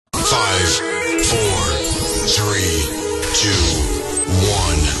4, 3, 2, 1.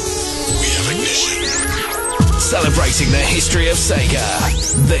 We have ignition. Celebrating the history of Sega.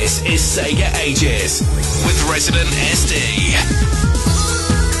 This is Sega Ages with Resident SD.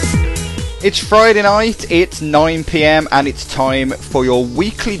 It's Friday night, it's 9 PM and it's time for your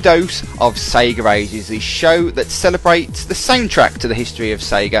weekly dose of Sega Ages, the show that celebrates the soundtrack to the history of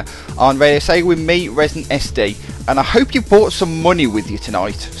Sega on Radio Sega with me, Resident SD. And I hope you brought some money with you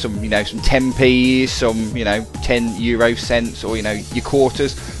tonight, some 10p's, some 10 euro cents, or your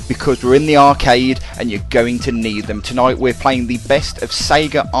quarters, because we're in the arcade and you're going to need them. Tonight we're playing the best of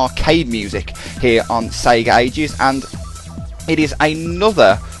Sega arcade music here on Sega Ages, and it is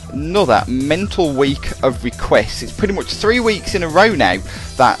another mental week of requests. It's pretty much 3 weeks in a row now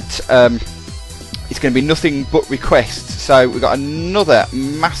that it's going to be nothing but requests. So we've got another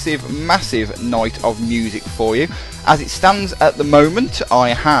massive night of music for you. As it stands at the moment,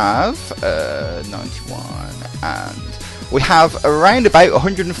 I have 91 and we have around about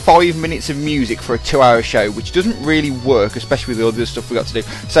 105 minutes of music for a 2-hour show, which doesn't really work, especially with the other stuff we've got to do.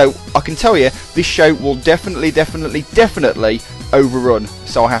 So I can tell you, this show will definitely overrun.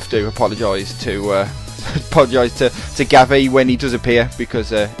 So I have to apologise to Gavi when he does appear, because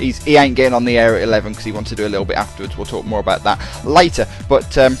he ain't getting on the air at 11 because he wants to do a little bit afterwards. We'll talk more about that later.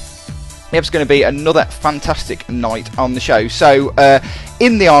 But it's going to be another fantastic night on the show. So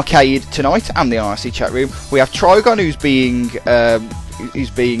in the arcade tonight and the IRC chat room, we have Trigon, who's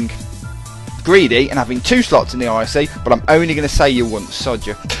being greedy and having 2 slots in the IRC, but I'm only going to say you once,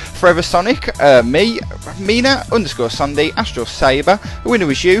 Sodja. Forever Sonic, me, Mina _Sunday, Astral Saber, the winner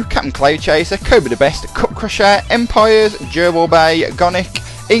was you, Captain Cloud Chaser, Cobra the Best, Cup Crusher, Empires, Gerbil Bay, Gonic,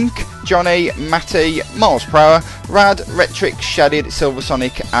 Ink, Johnny, Matty, Miles Prower, Rad, Retrix, Shadid, Silver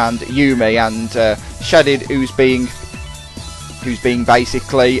Sonic, and Yumi. And Shadid, who's being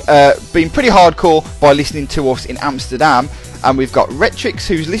basically been pretty hardcore by listening to us in Amsterdam. And we've got Retrix,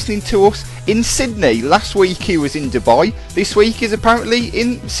 who's listening to us in Sydney. Last week he was in Dubai. This week he's apparently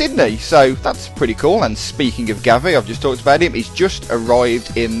in Sydney. So that's pretty cool. And speaking of Gavi, I've just talked about him. He's just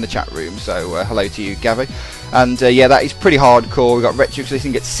arrived in the chat room. So hello to you, Gavi. And yeah, that is pretty hardcore. We've got Retrix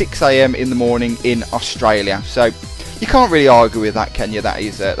listening at 6 AM in the morning in Australia. So you can't really argue with that, can you? That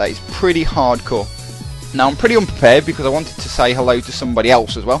is pretty hardcore. Now I'm pretty unprepared because I wanted to say hello to somebody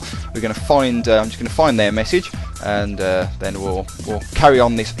else as well. We're going to find. I'm just going to find their message, and then we'll carry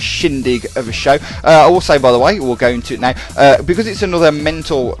on this shindig of a show. I will say, by the way, we'll go into it now because it's another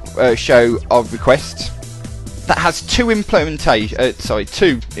mental show of requests that has 2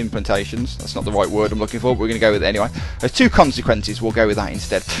 implementations. That's not the right word I'm looking for, but we're going to go with it anyway. 2 consequences. We'll go with that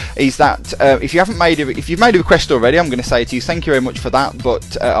instead. Is that if you've made a request already, I'm going to say to you, thank you very much for that,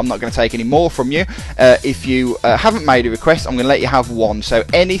 but I'm not going to take any more from you. If you haven't made a request, I'm going to let you have one. So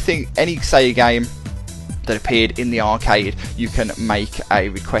any Sega game that appeared in the arcade, you can make a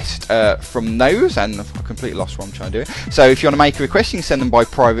request from those, and I've completely lost what I'm trying to do. So if you want to make a request, you can send them by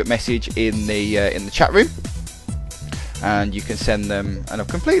private message in the chat room. And you can send them, and I've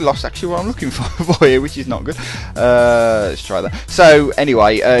completely lost actually what I'm looking for here, which is not good. Let's try that. So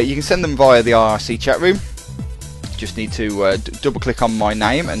anyway, you can send them via the IRC chat room. Just need to double click on my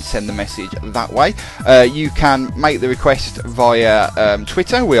name and send the message that way. You can make the request via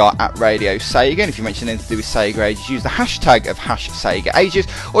Twitter. We are at Radio Sega, and if you mention anything to do with Sega Ages, use the hashtag of #SegaAges,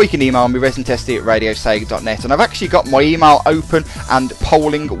 or you can email me residentsd@radiosega.net. And I've actually got my email open and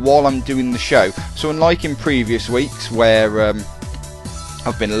polling while I'm doing the show. So unlike in previous weeks where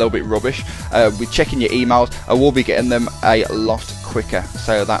I've been a little bit rubbish with checking your emails, I will be getting them a lot quicker.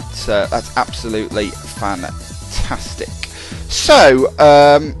 So that's absolutely fantastic. So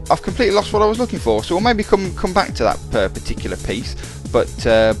I've completely lost what I was looking for, so we'll maybe come back to that particular piece.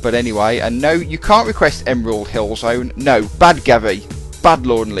 But anyway, and no, you can't request Emerald Hill Zone. No, bad Gavi, bad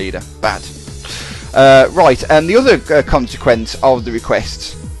Lord and Leader, bad. Right, and the other consequence of the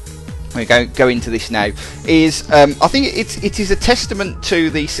requests, we go into this now, is I think it is a testament to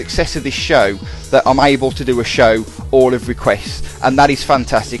the success of this show that I'm able to do a show all of requests, and that is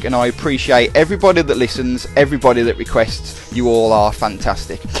fantastic, and I appreciate everybody that listens, everybody that requests. You all are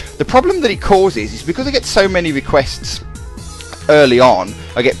fantastic. The problem that it causes is because I get so many requests early on,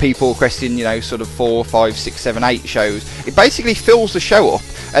 I get people requesting sort of 4, 5, 6, 7, 8 shows. It basically fills the show up,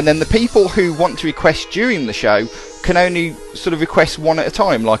 and then the people who want to request during the show can only sort of request one at a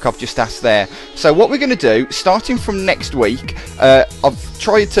time, like I've just asked there. So what we're going to do, starting from next week, I've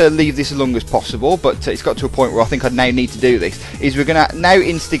tried to leave this as long as possible, but it's got to a point where I think I now need to do this, is we're going to now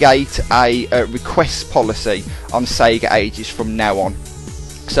instigate a request policy on Sega Ages from now on.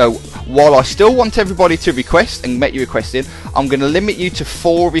 So while I still want everybody to request and make your request in, I'm going to limit you to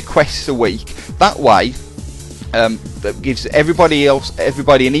 4 requests a week. That way, that gives everybody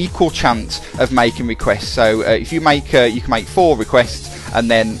an equal chance of making requests. So if you can make 4 requests, and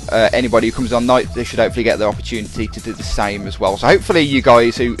then anybody who comes on night, they should hopefully get the opportunity to do the same as well. So hopefully you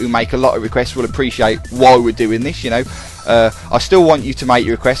guys who make a lot of requests will appreciate why we're doing this. I still want you to make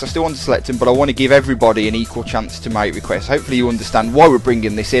your requests, I still want to select them, but I want to give everybody an equal chance to make requests. Hopefully you understand why we're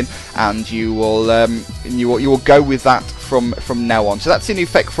bringing this in, and you will go with that from now on. So that's in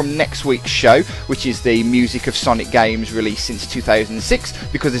effect from next week's show, which is the music of Sonic games released since 2006,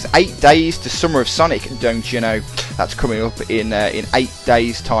 because there's 8 days to Summer of Sonic, don't you know? That's coming up in 8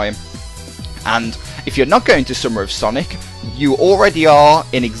 days time. And if you're not going to Summer of Sonic, you already are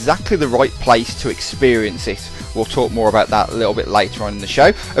in exactly the right place to experience it. We'll talk more about that a little bit later on in the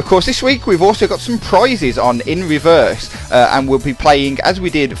show. Of course, this week we've also got some prizes on In Reverse, and we'll be playing, as we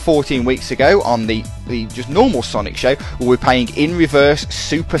did 14 weeks ago on the just normal Sonic show, we'll be playing In Reverse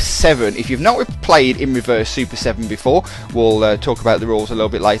Super 7. If you've not played In Reverse Super 7 before, we'll talk about the rules a little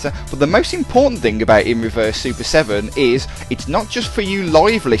bit later. But the most important thing about In Reverse Super 7 is it's not just for you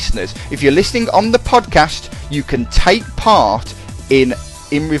live listeners. If you're listening on the podcast, you can take part in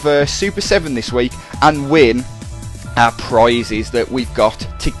Reverse Super 7 this week and win our prizes that we've got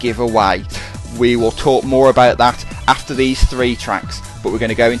to give away. We will talk more about that after these 3 tracks, but we're going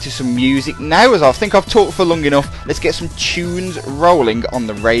to go into some music now, as I think I've talked for long enough. Let's get some tunes rolling on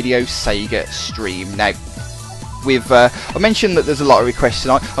the Radio Sega stream now. I mentioned that there's a lot of requests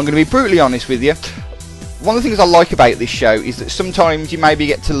tonight. I'm going to be brutally honest with you. One of the things I like about this show is that sometimes you maybe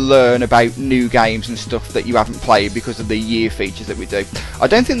get to learn about new games and stuff that you haven't played because of the year features that we do. I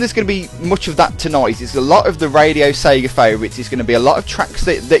don't think there's going to be much of that tonight. It's a lot of the Radio Sega favourites. It's going to be a lot of tracks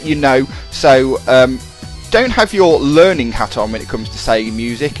that you know. So don't have your learning hat on when it comes to Sega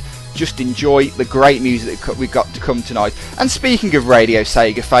music. Just enjoy the great music that we've got to come tonight. And speaking of Radio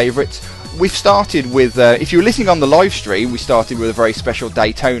Sega favourites, we've started with, if you were listening on the live stream, we started with a very special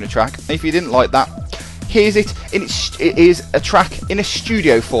Daytona track. If you didn't like that, here's it. It is a track in a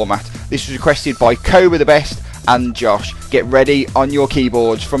studio format. This was requested by Cobra the Best and Josh. Get ready on your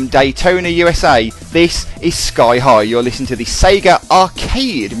keyboards from Daytona, USA. This is Sky High. You're listening to the Sega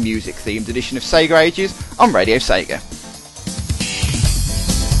Arcade music themed edition of Sega Ages on Radio Sega.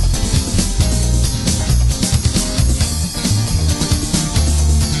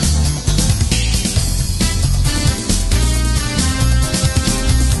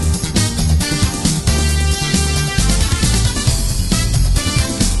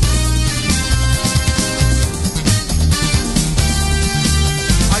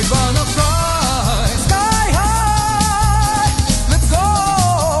 Let's go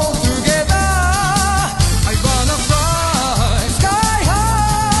together. I wanna fly.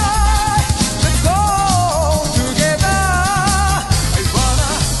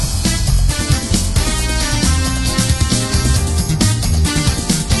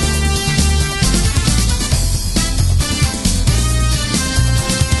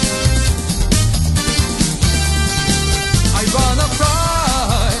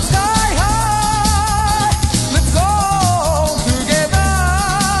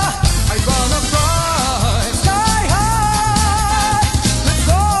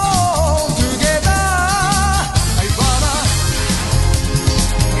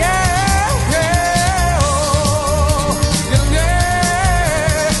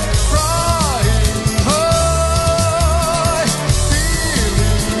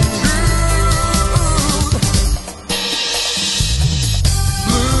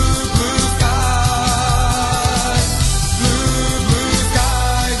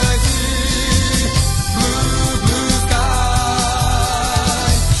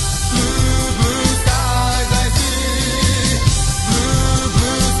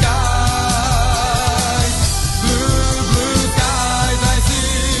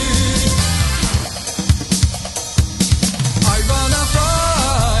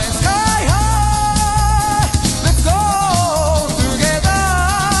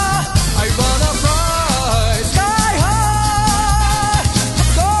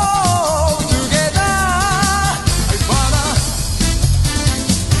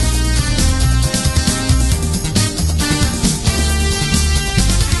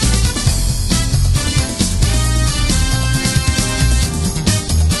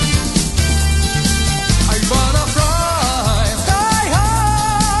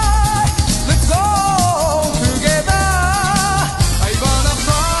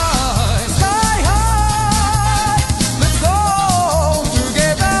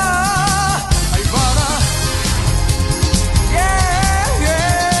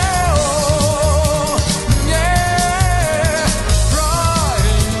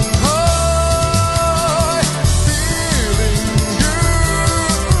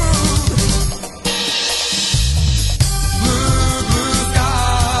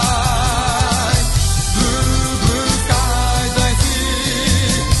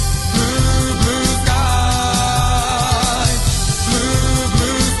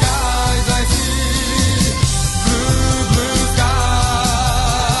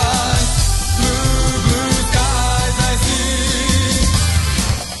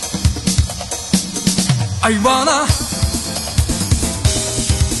 I wanna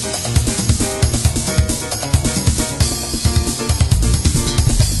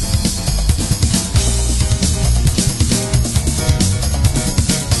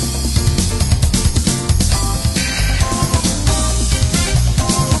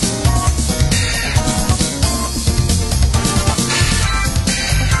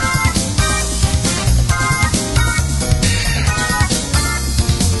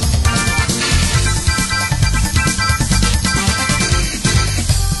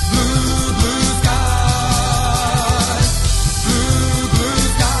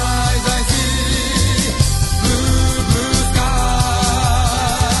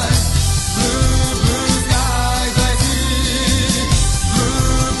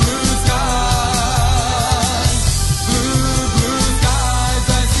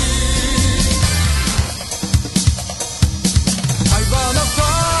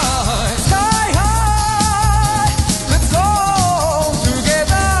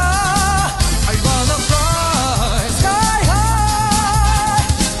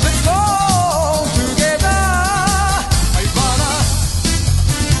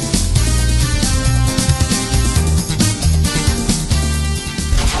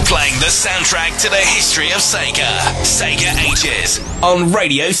soundtrack to the history of Sega. Sega Ages on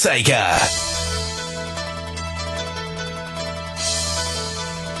Radio Sega.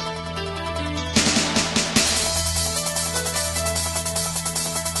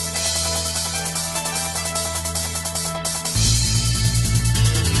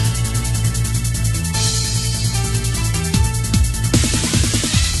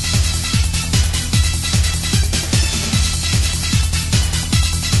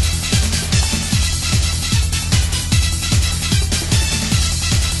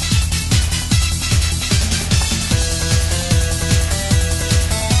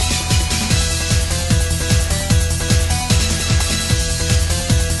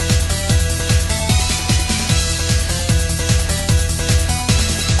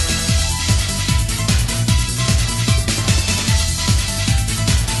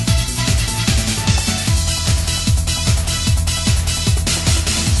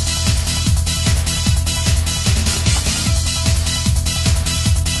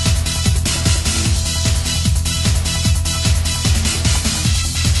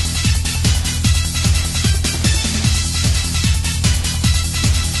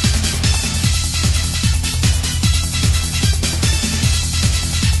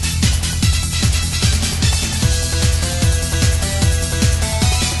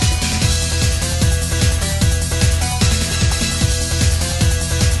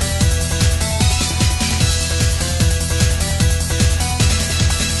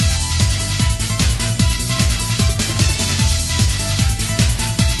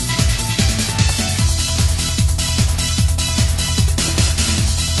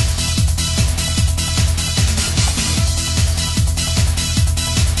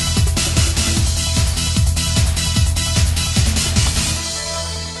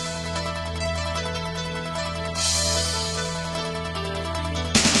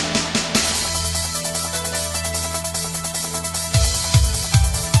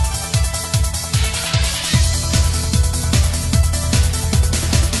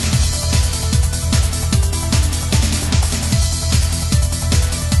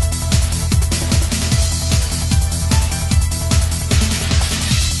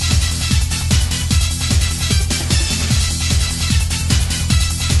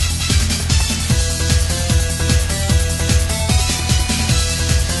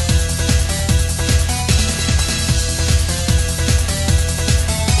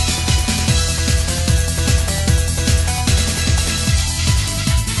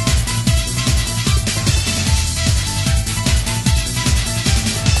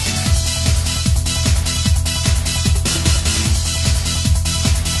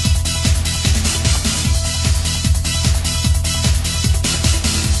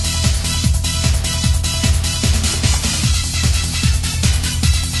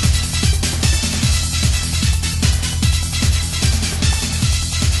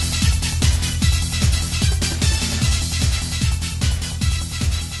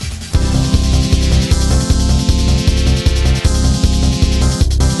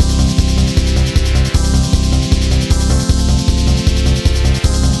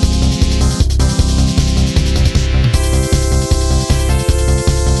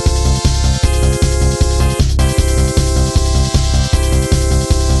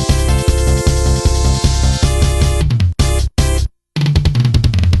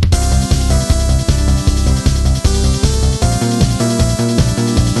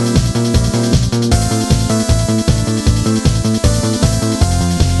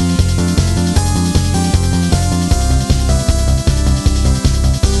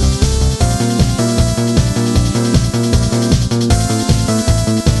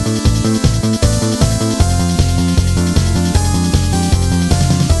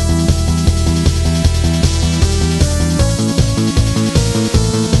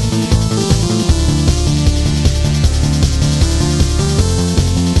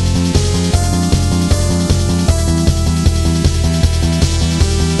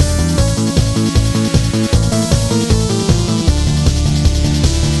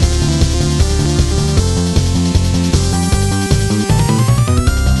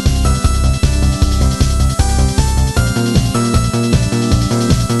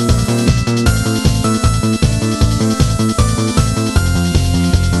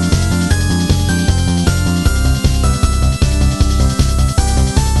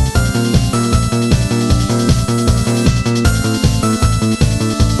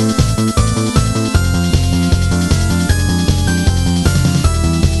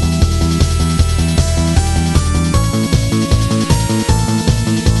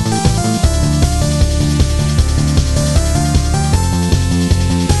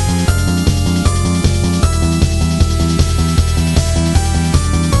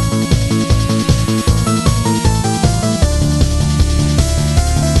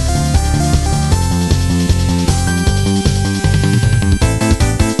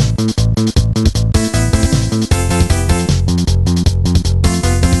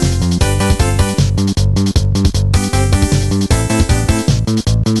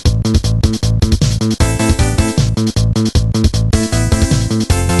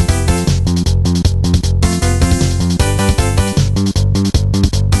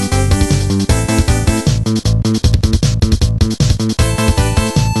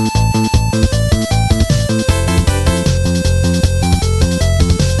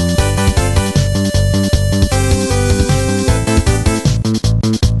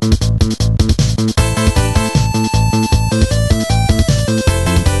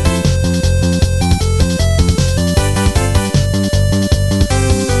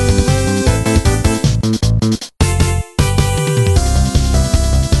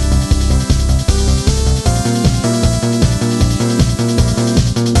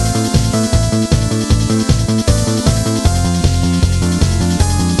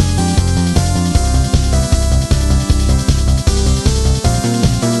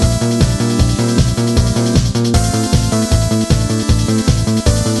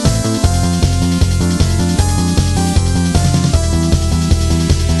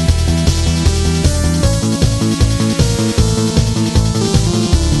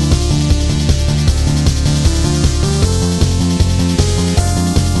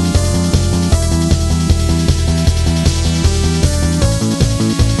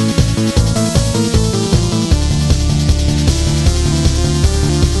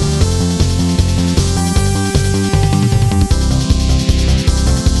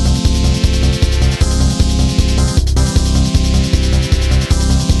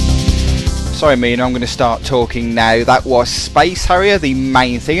 Sorry, Mina, I'm going to start talking now. That was Space Harrier, the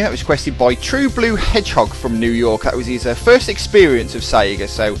main thing. That was requested by True Blue Hedgehog from New York. That was his first experience of Sega,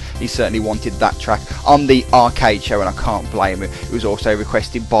 so he certainly wanted that track on the arcade show, and I can't blame him. It was also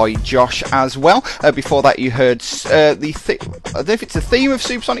requested by Josh as well. Before that, you heard I don't know if it's the theme of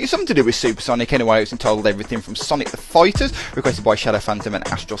Supersonic. It's something to do with Supersonic. Anyway, it was entitled Everything from Sonic the Fighters, requested by Shadow Phantom and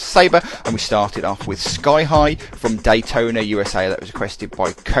Astral Saber. And we started off with Sky High from Daytona, USA. That was requested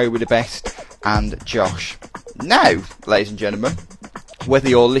by Cobra the Best and Josh. Now, ladies and gentlemen, whether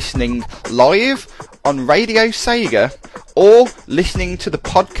you're listening live on Radio Sega or listening to the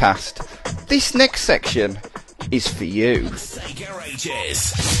podcast, this next section is for you. Sega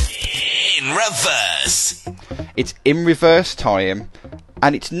Ages in reverse. It's in reverse time,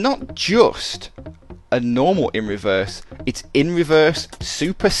 and it's not just a normal in reverse, it's in reverse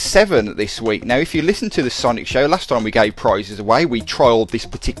Super 7 this week. Now, if you listen to the Sonic show, last time we gave prizes away, we trialled this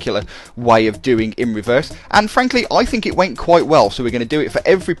particular way of doing in reverse, and frankly I think it went quite well, so we're going to do it for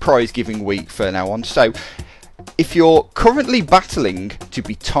every prize giving week from now on. So if you're currently battling to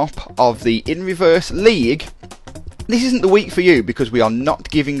be top of the in reverse league, this isn't the week for you, because we are not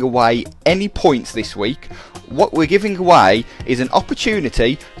giving away any points this week. What we're giving away is an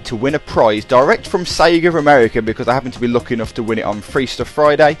opportunity to win a prize direct from Sega America, because I happen to be lucky enough to win it on Free Stuff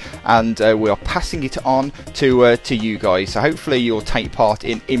Friday, and we are passing it on to you guys. So hopefully you'll take part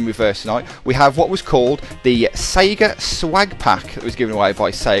in reverse tonight. We have what was called the Sega Swag Pack that was given away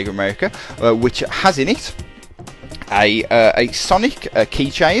by Sega America, which has in it a Sonic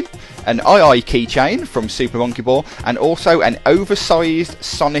keychain, an II keychain from Super Monkey Ball, and also an oversized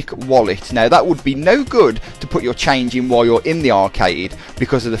Sonic wallet. Now, that would be no good to put your change in while you're in the arcade,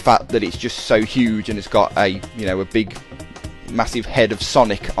 because of the fact that it's just so huge and it's got a big massive head of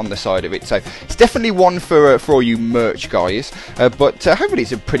Sonic on the side of it. So it's definitely one for all you merch guys, but hopefully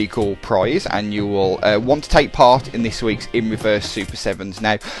it's a pretty cool prize, and you will want to take part in this week's in reverse Super 7s.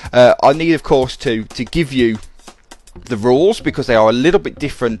 Now, I need, of course, to give you the rules, because they are a little bit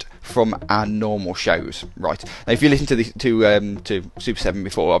different from our normal shows. Right, now if you listen to Super 7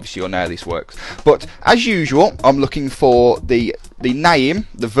 before, obviously you'll know how this works, but as usual I'm looking for the name,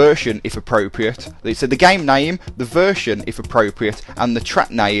 the version if appropriate, so the game name, the version if appropriate, and the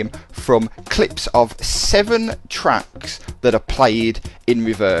track name from clips of 7 tracks that are played in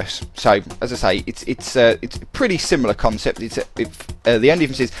reverse. So as I say, it's a pretty similar concept. The only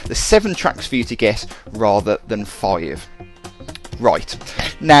difference is there's 7 tracks for you to guess rather than 5. Right,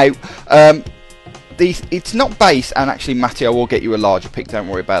 now it's not based, and actually Matty, I will get you a larger pick, don't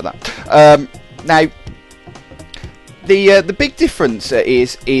worry about that. Now the big difference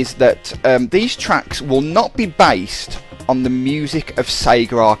is that these tracks will not be based on the music of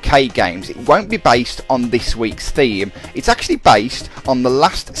Sega arcade games. It won't be based on this week's theme. It's actually based on the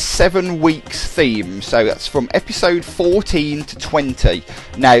last 7 weeks' theme. So that's from episode 14 to 20.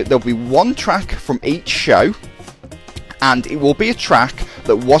 Now, there'll be 1 track from each show, and it will be a track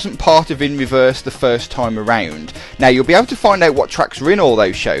that wasn't part of In Reverse the first time around. Now, you'll be able to find out what tracks are in all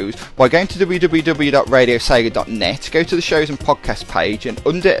those shows by going to www.radiosega.net, go to the shows and podcast page, and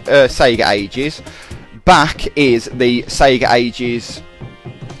under Sega Ages, back is the Sega Ages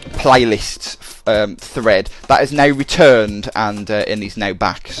playlists thread that has now returned and is now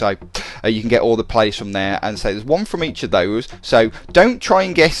back, so you can get all the plays from there, and so there's 1 from each of those. So don't try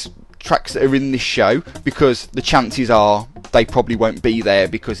and guess tracks that are in this show, because the chances are they probably won't be there,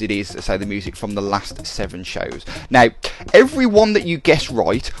 because it is, say, the music from the last 7 shows. Now, every one that you guess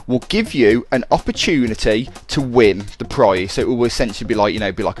right will give you an opportunity to win the prize. So it will essentially be like,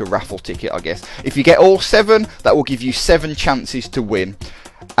 be like a raffle ticket, I guess. If you get all 7, that will give you 7 chances to win,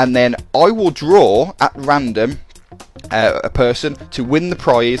 and then I will draw at random a person to win the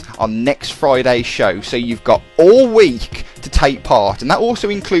prize on next Friday's show. So you've got all week to take part, and that also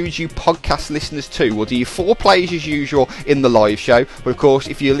includes you podcast listeners too. We'll do your 4 plays as usual in the live show, but of course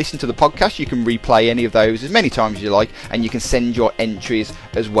if you listen to the podcast you can replay any of those as many times as you like, and you can send your entries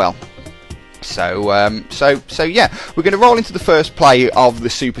as well. So yeah, we're going to roll into the first play of the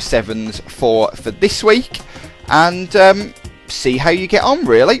Super 7s for this week, and see how you get on,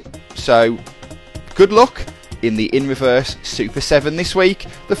 really. So good luck in the In Reverse Super 7 this week.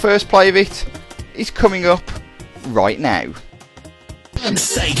 The first play of it is coming up right now.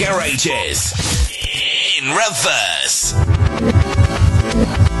 Sega Ages in reverse.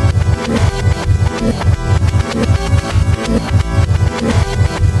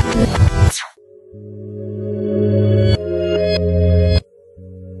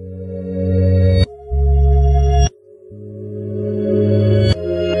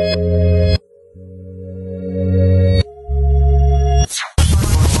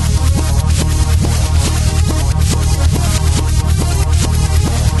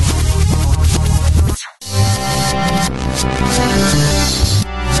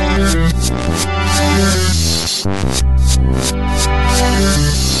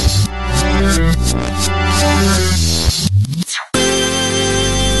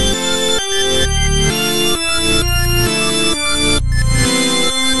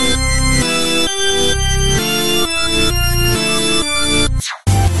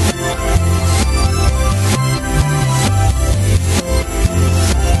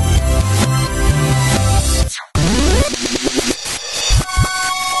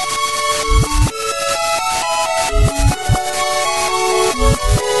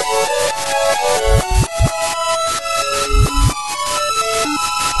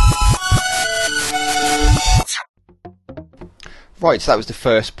 Right, so that was the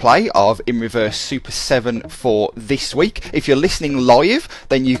first play of In Reverse Super 7 for this week. If you're listening live,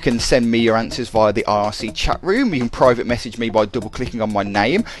 then you can send me your answers via the IRC chat room. You can private message me by double-clicking on my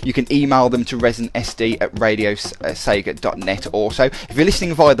name. You can email them to residentsd@radiosega.net also. If you're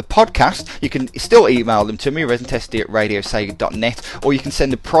listening via the podcast, you can still email them to me, residentsd@radiosega.net, or you can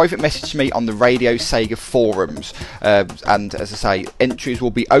send a private message to me on the Radio Sega forums. And as I say, entries will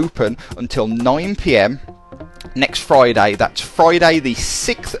be open until 9 p.m. next Friday. That's Friday the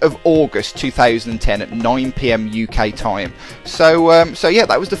 6th of August 2010 at 9 p.m. UK time. So yeah,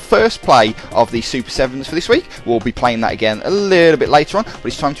 that was the first play of the Super 7s for this week. We'll be playing that again a little bit later on, but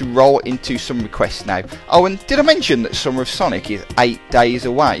it's time to roll into some requests now. Oh, and did I mention that Summer of Sonic is 8 days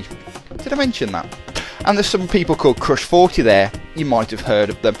away? Did I mention that? And there's some people called Crush 40 there, you might have heard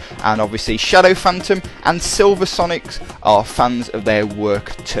of them, and obviously Shadow Phantom and Silver Sonics are fans of their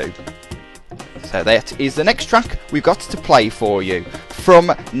work too. So that is the next track we've got to play for you. From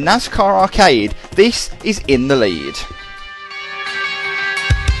NASCAR Arcade, this is In the Lead.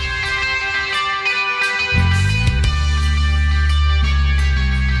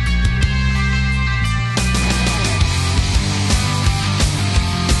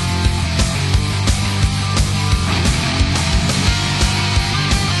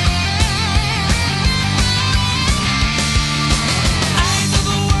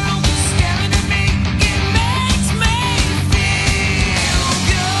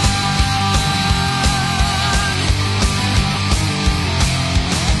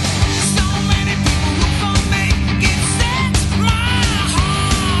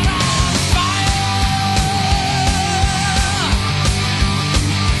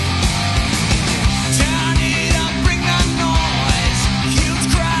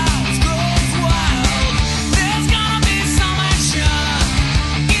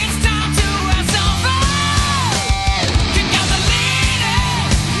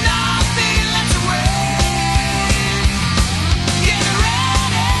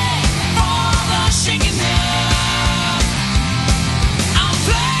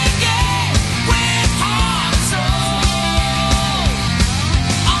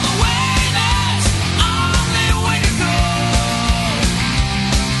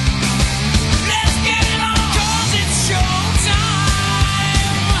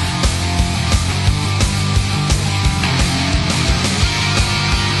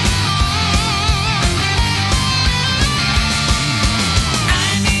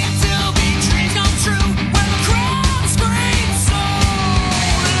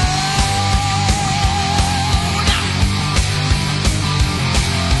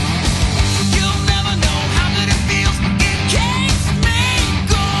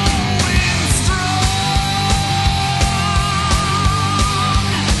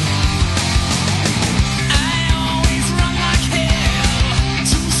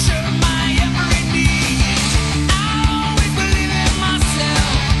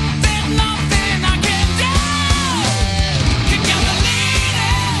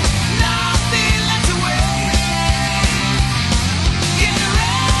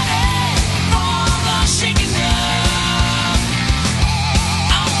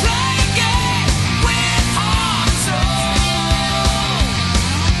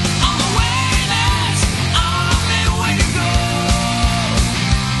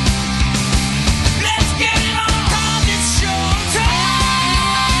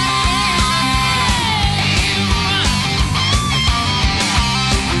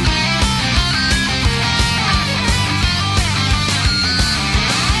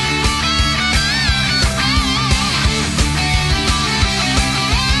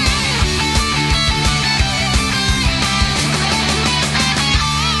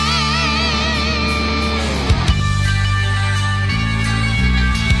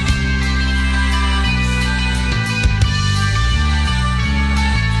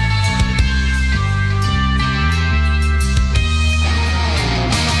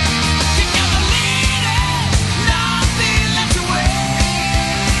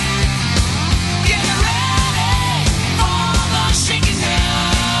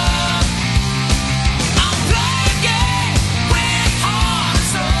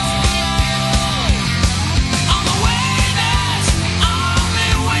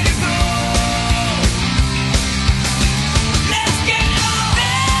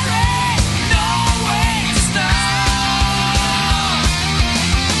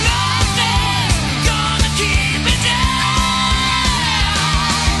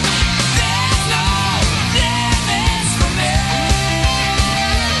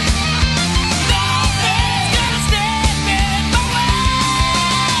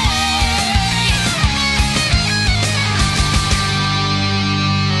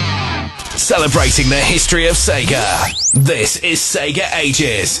 celebrating the history of Sega. This is Sega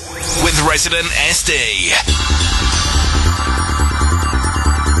Ages with Resident SD.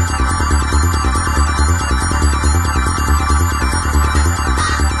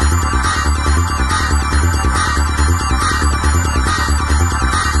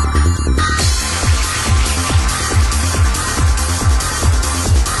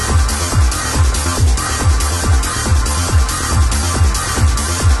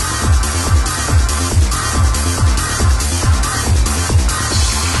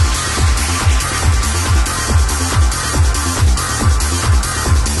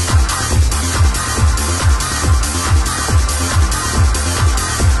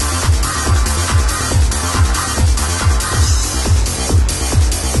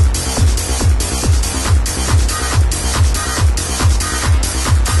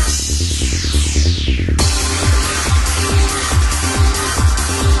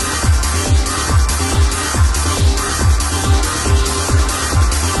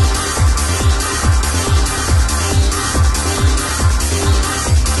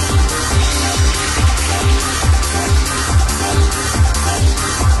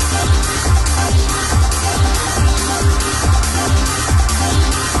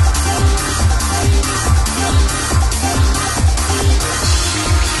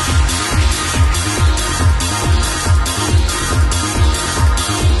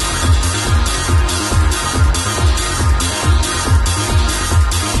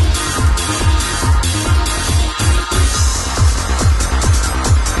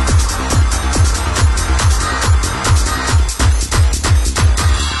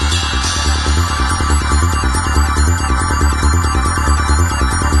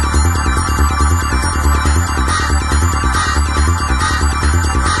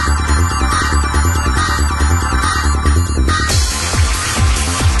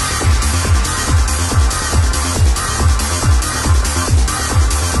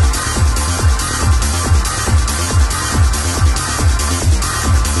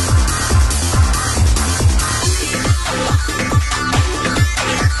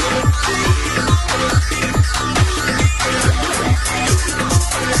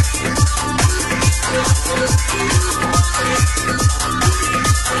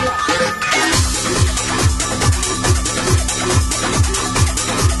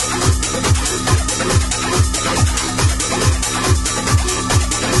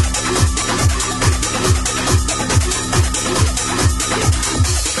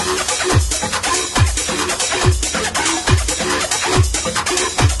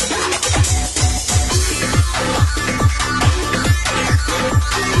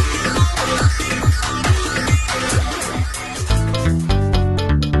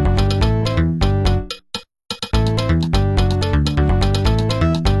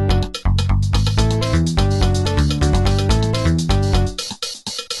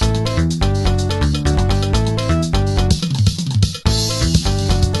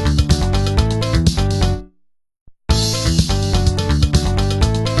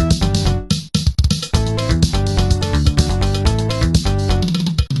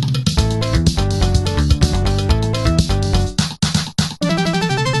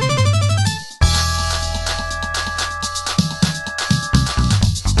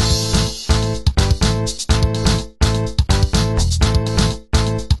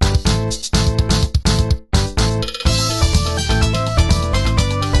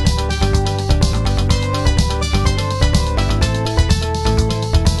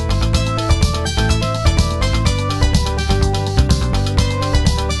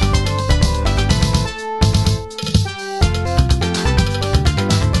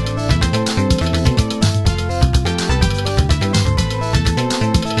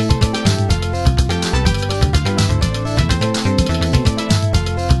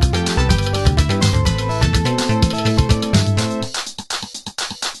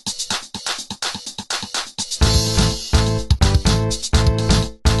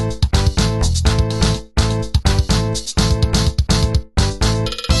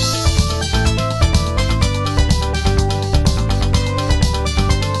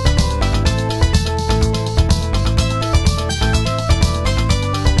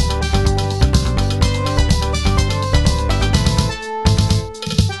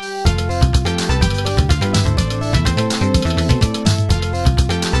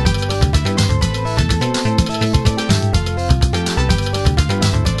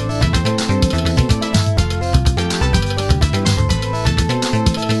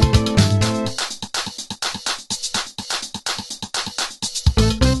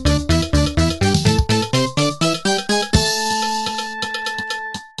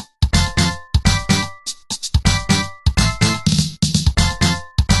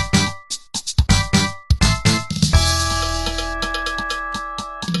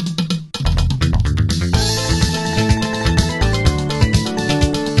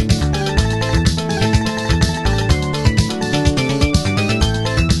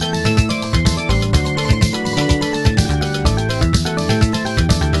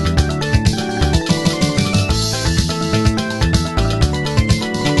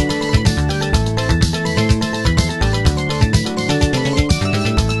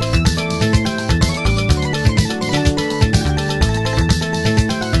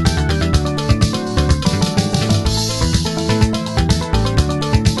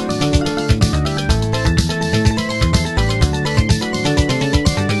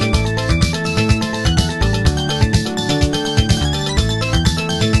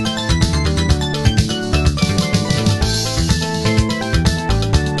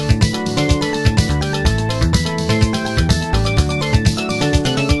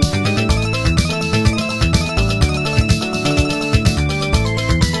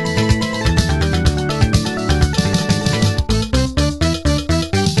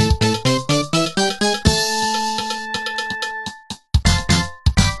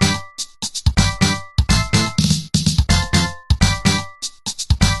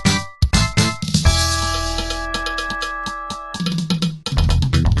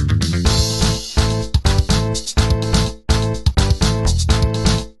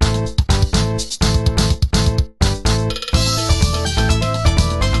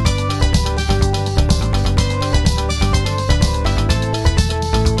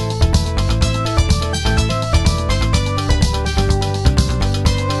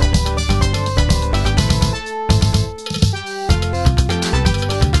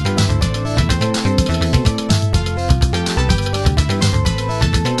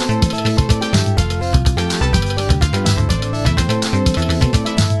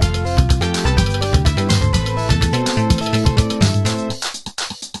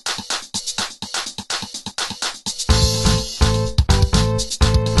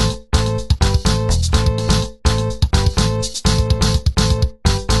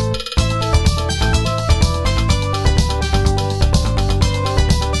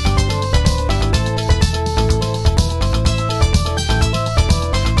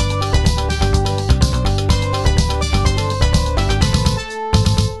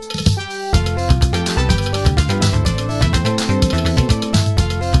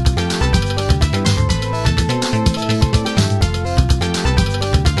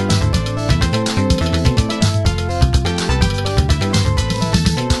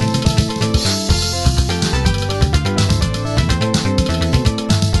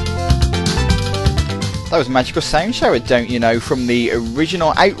 was Magical Sound Shower, Don't You Know, from the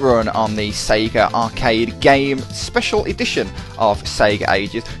original Outrun on the Sega Arcade Game Special Edition of Sega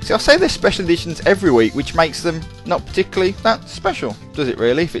Ages. See, I say there's special editions every week, which makes them not particularly that special, does it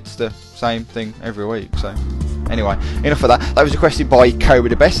really, if it's the same thing every week? So anyway, enough of that. That was requested by Cobra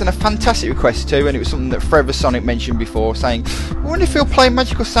the Best, and a fantastic request too, and it was something that Forever Sonic mentioned before, saying, I wonder if he'll play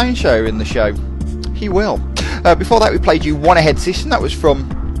Magical Sound Shower in the show. He will. Before that, we played you One Ahead System. That was from,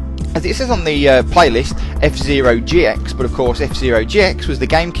 as it says on the playlist, F-Zero GX, but of course F-Zero GX was the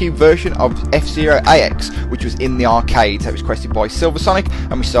GameCube version of F-Zero AX, which was in the arcade. That was requested by Silver Sonic,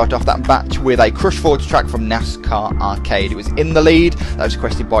 and we start off that batch with a Crush Forge track from NASCAR Arcade. It was In the Lead. That was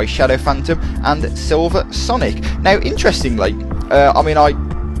requested by Shadow Phantom and Silver Sonic. Now, interestingly,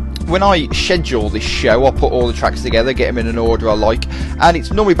 when I schedule this show, I put all the tracks together, get them in an order I like, and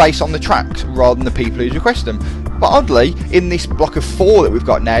it's normally based on the tracks rather than the people who request them. But oddly, in this block of 4 that we've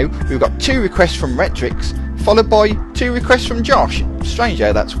got now, we've got 2 requests from Retrix, followed by 2 requests from Josh. Strange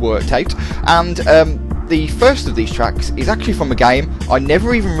how that's worked out. And the first of these tracks is actually from a game I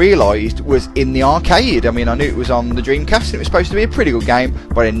never even realised was in the arcade. I mean, I knew it was on the Dreamcast and it was supposed to be a pretty good game,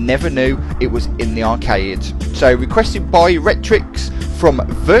 but I never knew it was in the arcade. So, requested by Retrix from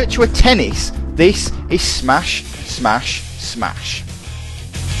Virtua Tennis, this is Smash, Smash, Smash.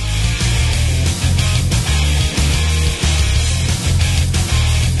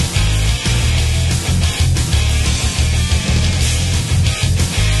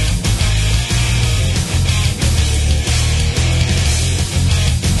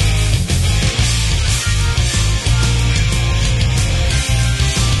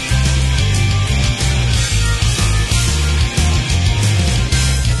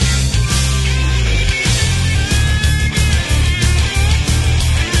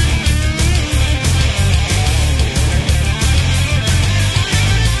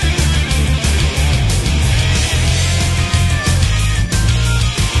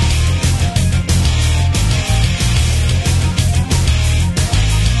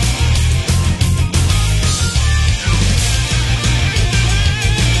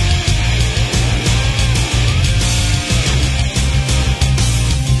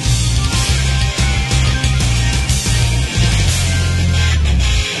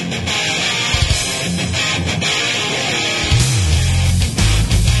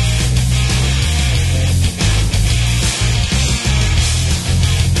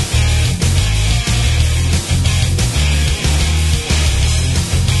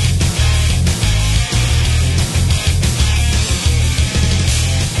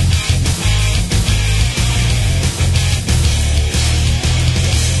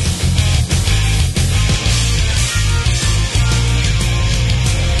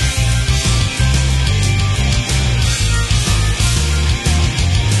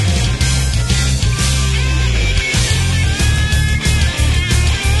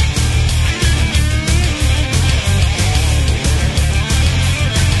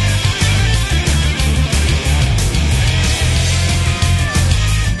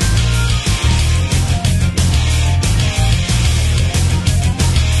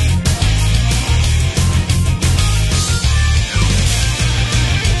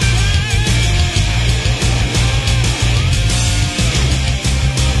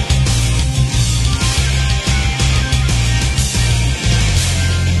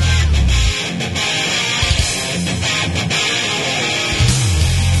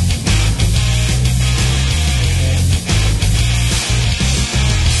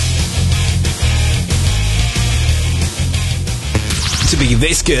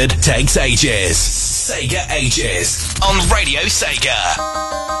 This good takes ages. Sega Ages on Radio Sega.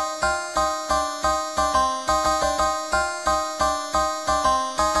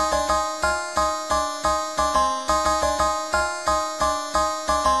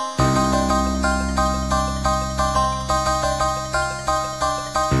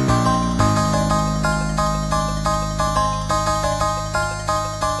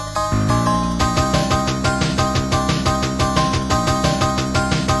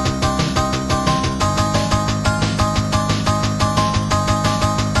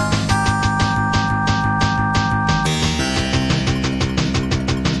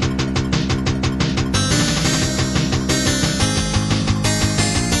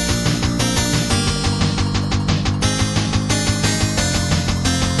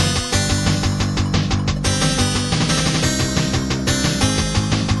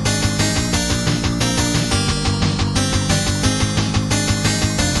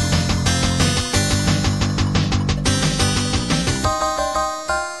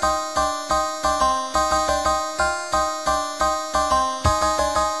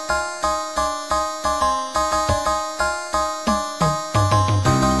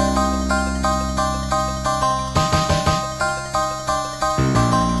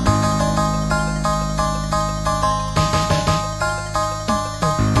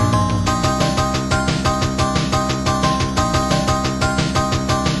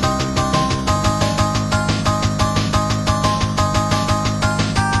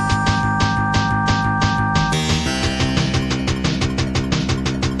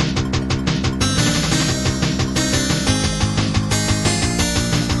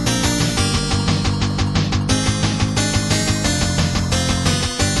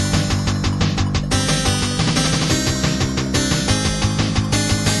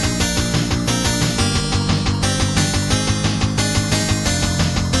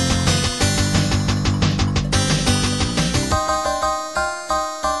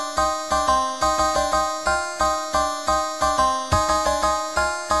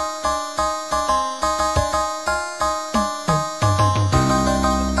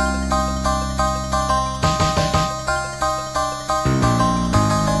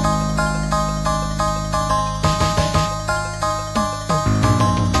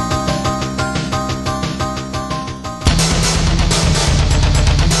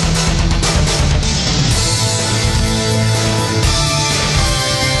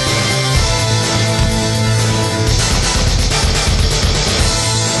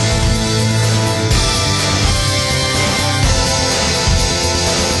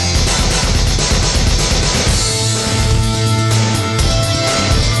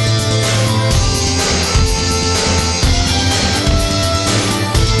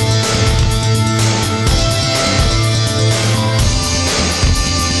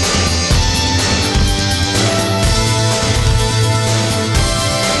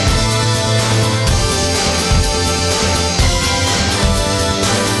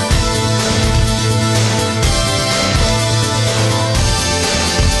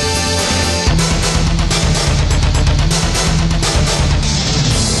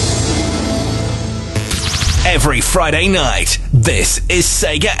 every Friday night. This is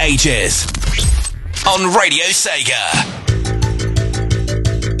Sega Ages on Radio Sega.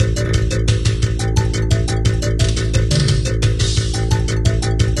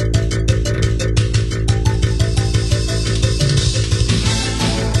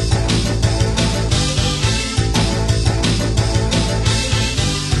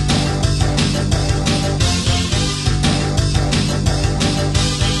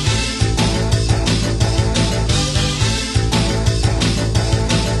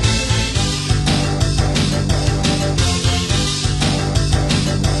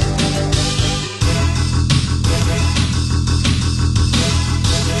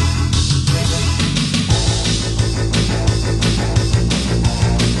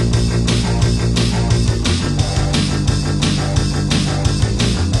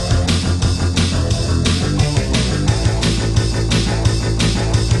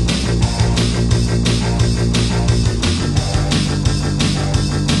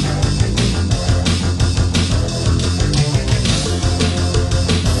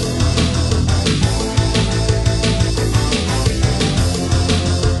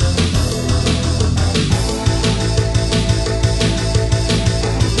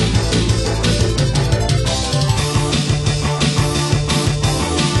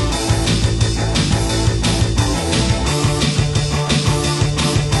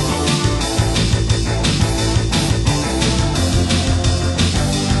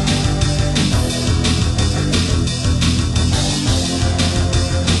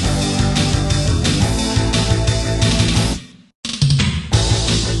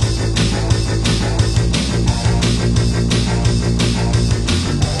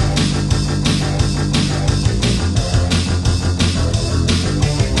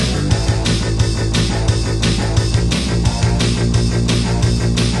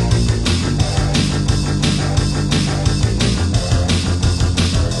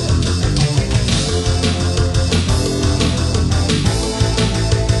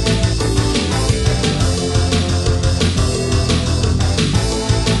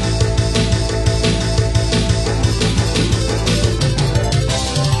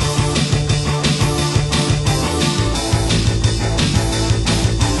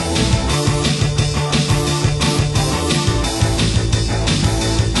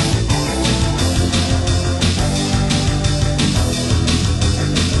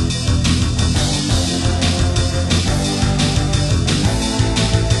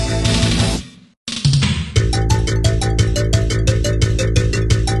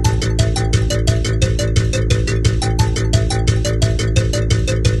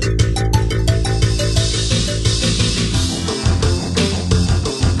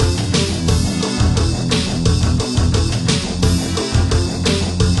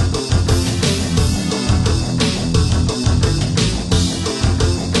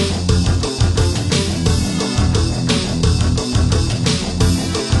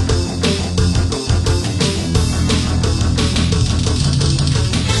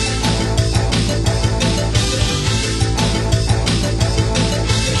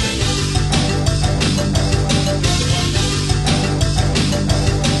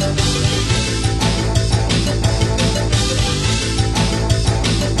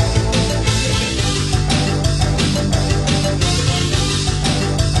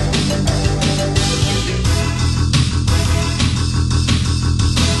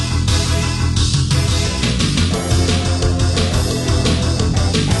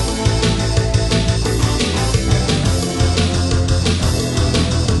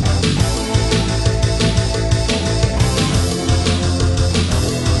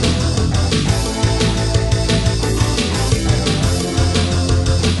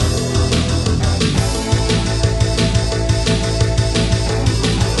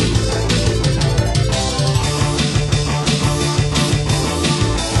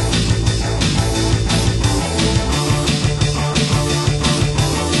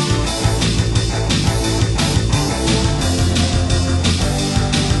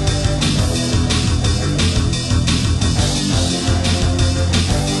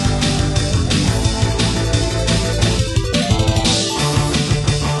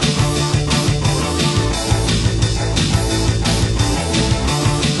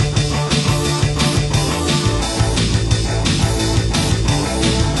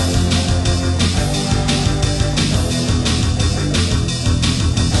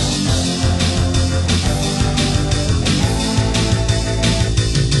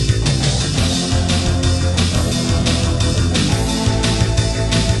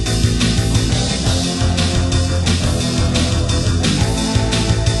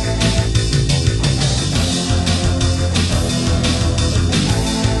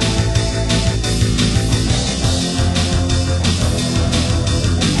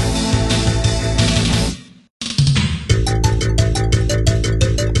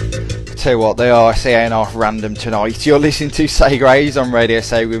 Tell you what, they are saying off random tonight. You're listening to Sega Ages on Radio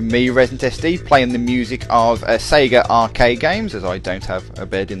Sega with me, Resident SD, playing the music of Sega arcade games, as I don't have a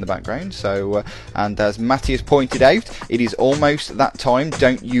bed in the background. So, and as Matty has pointed out, it is almost that time,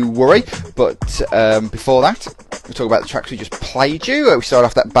 don't you worry. But before that, we'll talk about the tracks we just played you. We started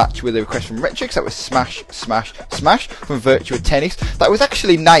off that batch with a request from Retrix. That was Smash, Smash, Smash from Virtua Tennis. That was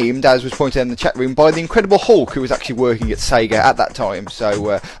actually named, as was pointed out in the chat room, by the Incredible Hulk, who was actually working at Sega at that time.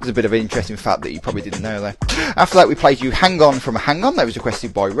 So there's a bit of an interesting fact that you probably didn't know there. After that, we played you Hang On from Hang On. That was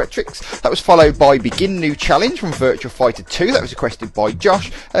requested by Retrix. That was followed by Begin New Challenge from Virtua Fighter 2. That was requested by Josh.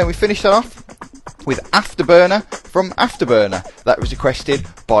 And then we finished that off with Afterburner from Afterburner. That was requested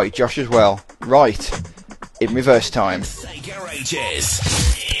by Josh as well. Right, in reverse time. Sega Ages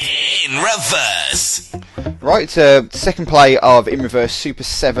in reverse. Right, second play of In Reverse Super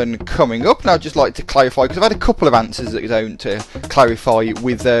 7 coming up. Now I'd just like to clarify, because I've had a couple of answers that I don't clarify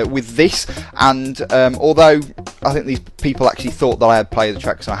with this, and although I think these people actually thought that I had played the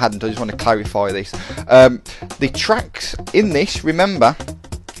tracks and I hadn't, I just want to clarify this. The tracks in this, remember,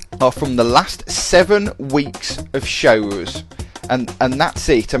 are from the last 7 weeks of shows. And that's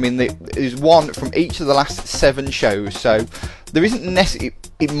it. I mean, there's one from each of the last 7 shows, so there isn't necessarily.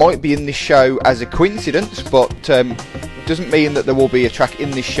 It might be in this show as a coincidence, but doesn't mean that there will be a track in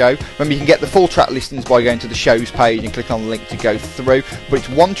this show. Remember, you can get the full track listings by going to the shows page and click on the link to go through. But it's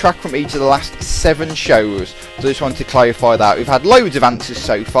one track from each of the last 7 shows. So I just wanted to clarify that. We've had loads of answers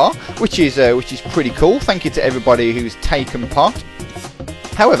so far, which is pretty cool. Thank you to everybody who's taken part.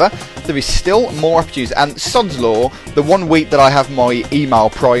 However, there is still more opportunities, and sod's law, the 1 week that I have my email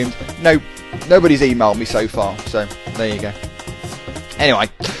primed, nobody's emailed me so far, so there you go. Anyway,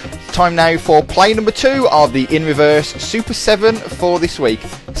 time now for play number 2 of the In Reverse Super 7 for this week.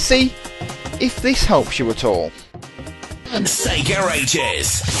 See if this helps you at all. Sega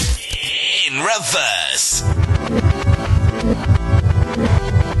Ages in reverse.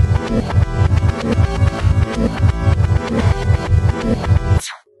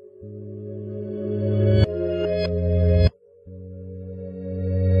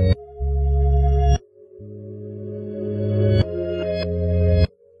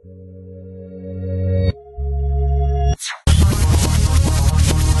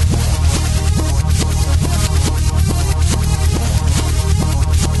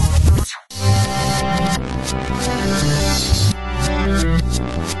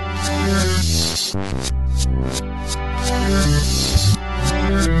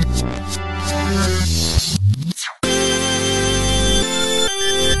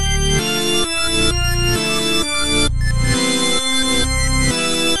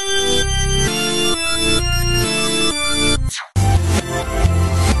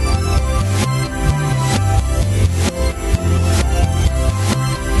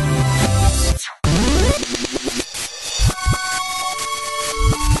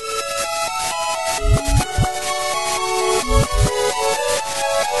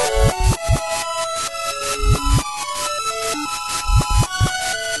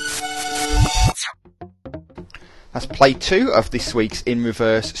 Play 2 of this week's In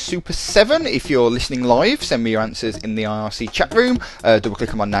Reverse Super 7. If you're listening live, send me your answers in the IRC chat room. Double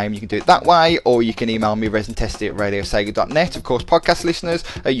click on my name, you can do it that way, or you can email me residentesty@radiosega.net. Of course, podcast listeners,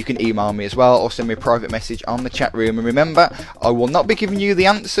 you can email me as well, or send me a private message on the chat room. And remember, I will not be giving you the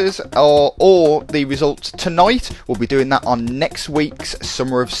answers or the results tonight. We'll be doing that on next week's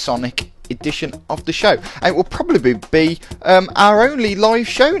Summer of Sonic edition of the show, and it will probably be our only live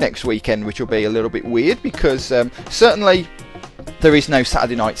show next weekend, which will be a little bit weird because certainly there is no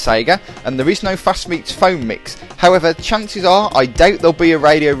Saturday Night Sega and there is no Fast Meets Phone Mix. However, chances are I doubt there'll be a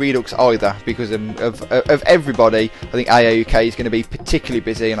Radio Redux either, because of everybody. I think AOK is going to be particularly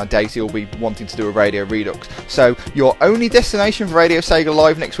busy, and I doubt he'll be wanting to do a Radio Redux. So your only destination for Radio Sega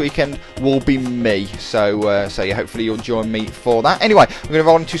Live next weekend will be me. So yeah, hopefully you'll join me for that. Anyway, I'm going to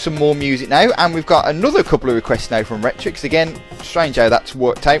roll into some more music now, and we've got another couple of requests now from Retrix. Again, strange how that's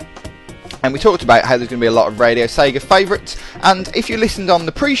worked out. And we talked about how there's going to be a lot of Radio Sega favourites, and if you listened on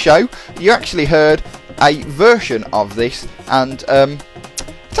the pre-show, you actually heard a version of this, and it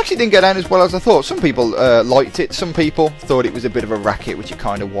actually didn't go down as well as I thought. Some people liked it, some people thought it was a bit of a racket, which it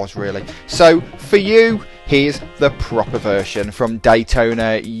kind of was really. So for you, here's the proper version from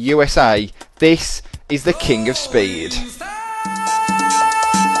Daytona, USA. This is the King of Speed.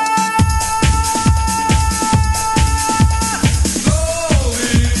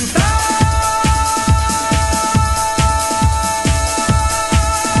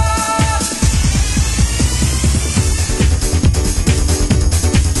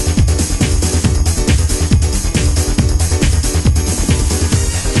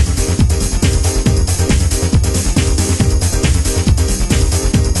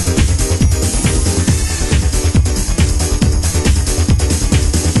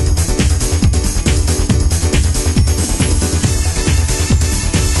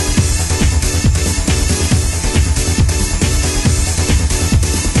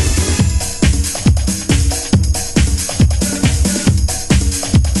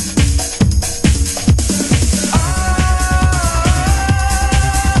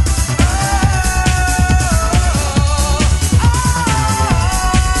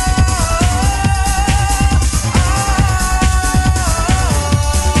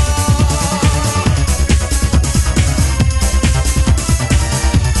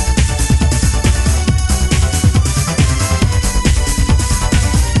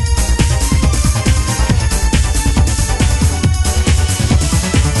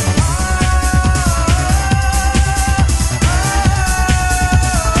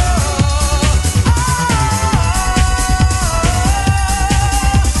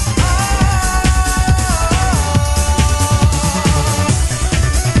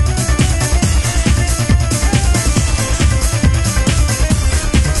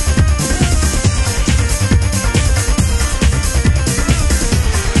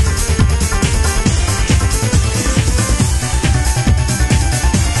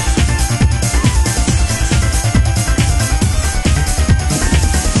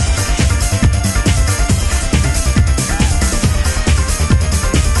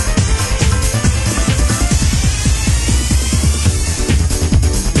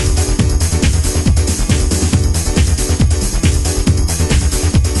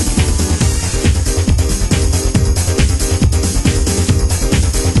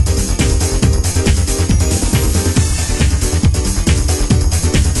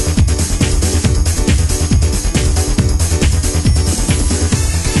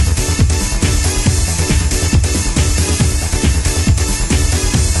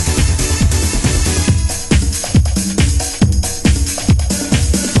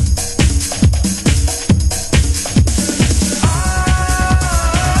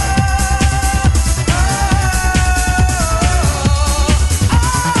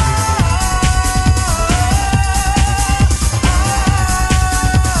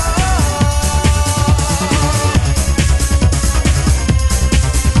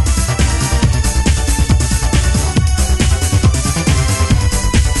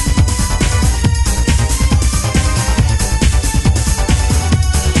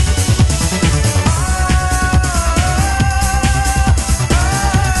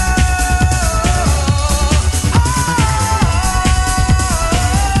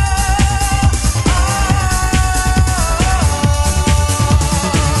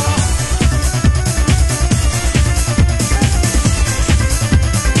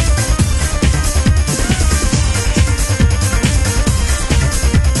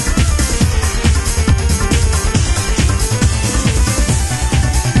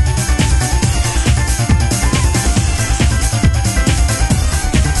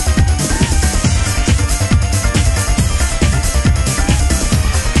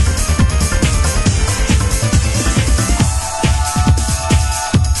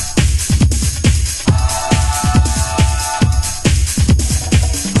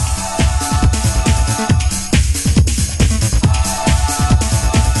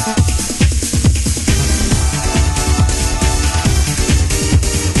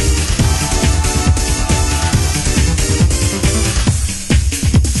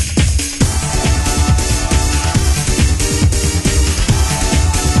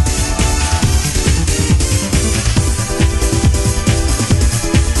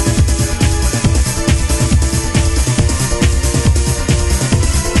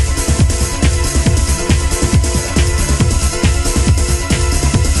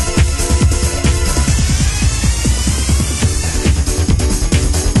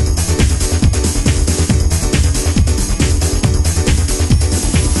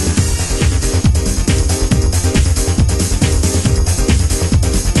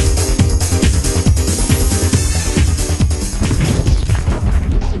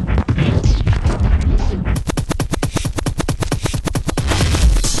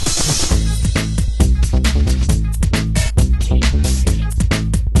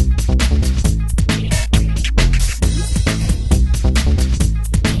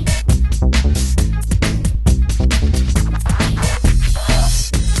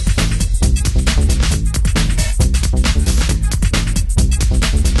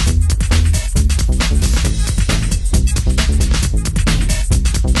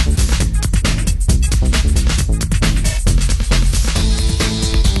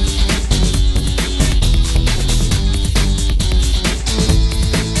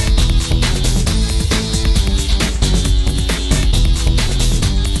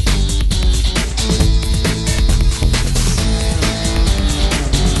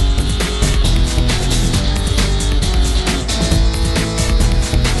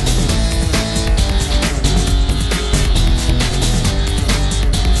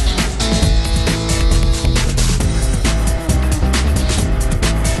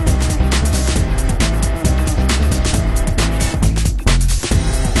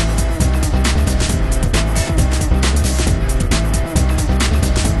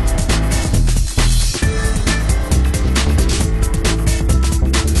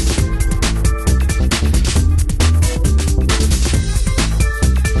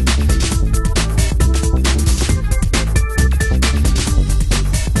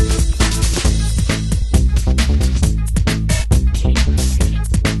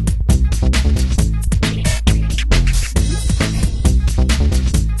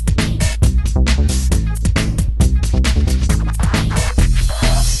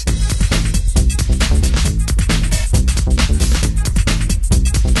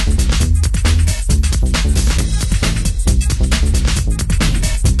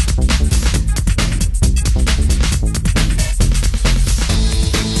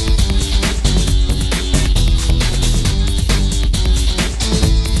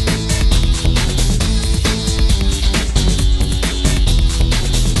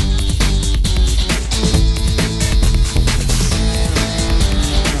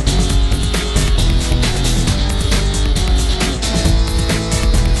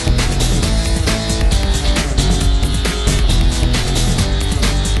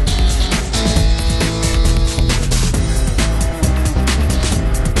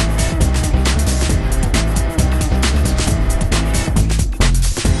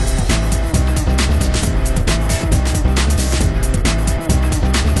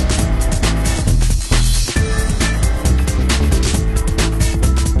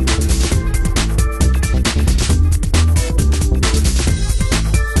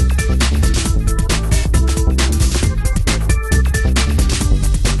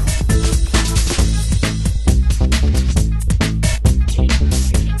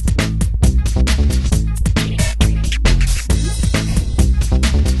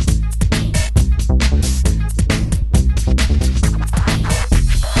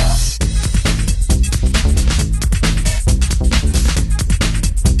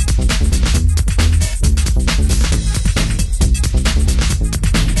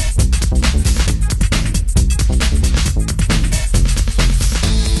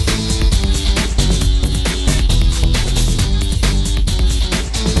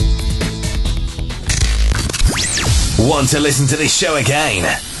 Want to listen to this show again?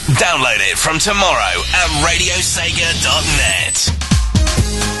 Download it from tomorrow at radiosega.net.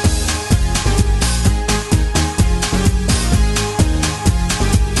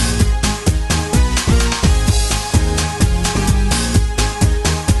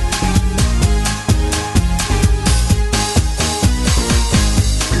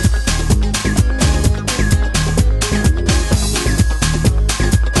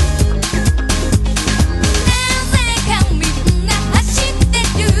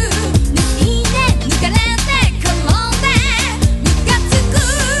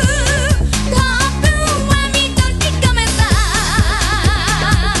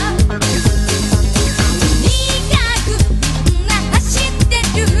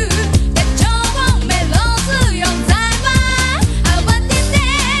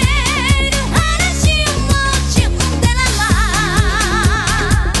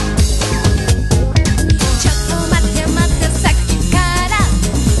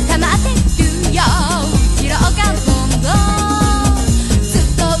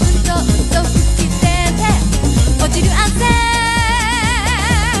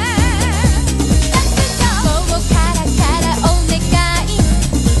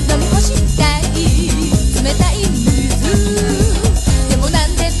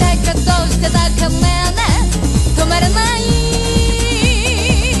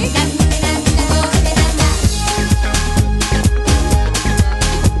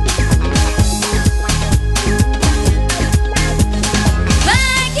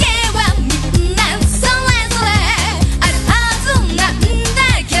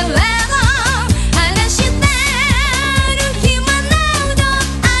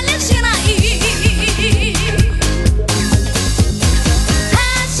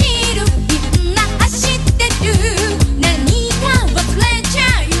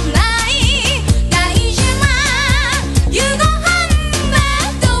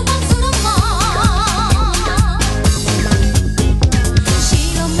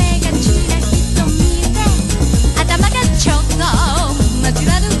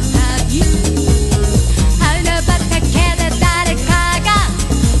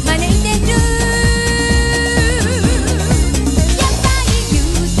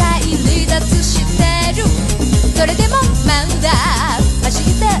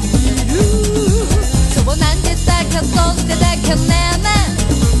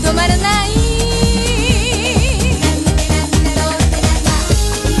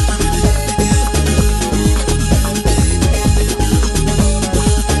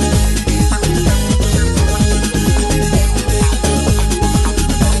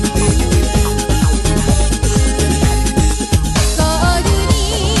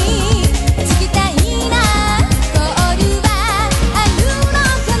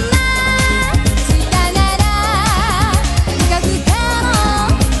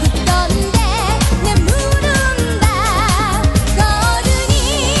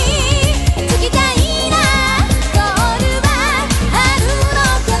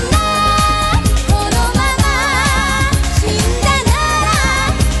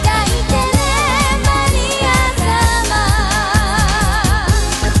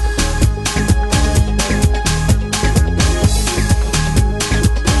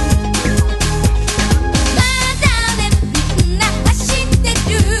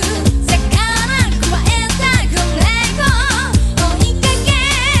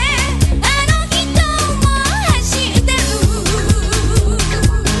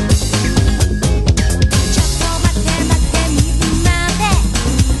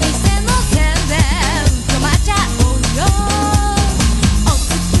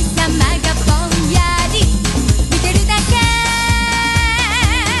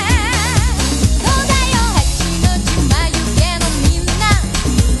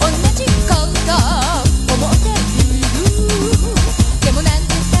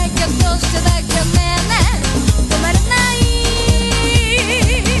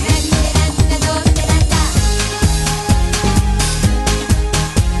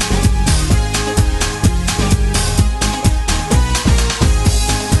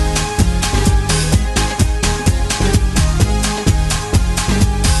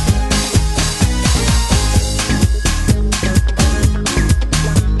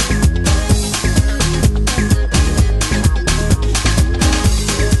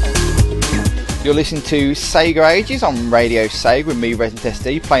 You're listening to Sega Ages on Radio Sega with me, Resident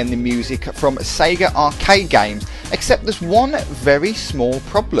SD, playing the music from Sega arcade games, except there's one very small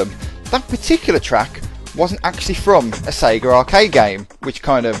problem. That particular track wasn't actually from a Sega arcade game, which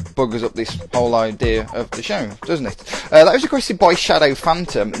kind of buggers up this whole idea of the show, doesn't it? That was requested by Shadow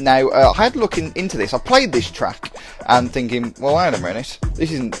Phantom. Now, I had a look into this. I played this track and thinking, well, wait a minute,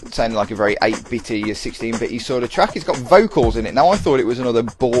 this isn't sounding like a very 8-bitty, 16-bitty sort of track. It's got vocals in it. Now, I thought it was another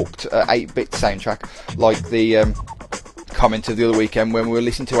balked 8-bit soundtrack, like the comment of the other weekend when we were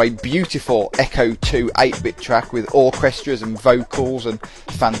listening to a beautiful Echo 2 8-bit track with orchestras and vocals and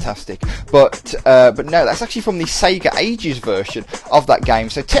fantastic. But no, that's actually from the Sega Ages version of that game.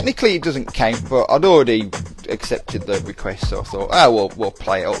 So technically it doesn't count, but I'd already accepted the request, so I thought, oh, we'll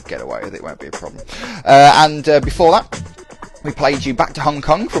play it, I'll get away with it, won't be a problem. And before that, we played you Back to Hong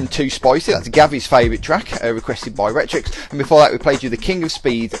Kong from Too Spicy. That's Gavy's favourite track, requested by Retrix. And before that, we played you The King of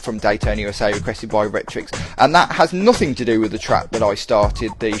Speed from Daytona USA, requested by Retrix. And that has nothing to do with the track that I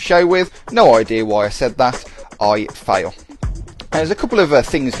started the show with. No idea why I said that. I fail. There's a couple of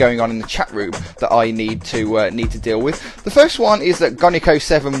things going on in the chat room that I need to deal with. The first one is that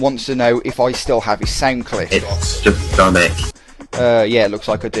Gonico7 wants to know if I still have his sound clip. It's just Sonic. Yeah, it looks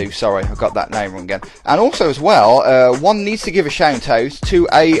like I do. Sorry, I got that name wrong again. And also, as well, one needs to give a shout out to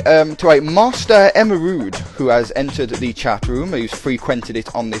a Master Emerald who has entered the chat room, who's frequented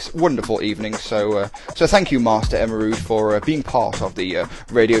it on this wonderful evening. So thank you, Master Emerald, for being part of the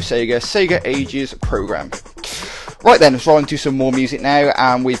Radio Sega Ages program. Right then, let's roll into some more music now,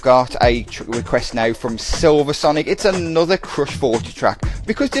 and we've got a request now from Silver Sonic. It's another Crush 40 track,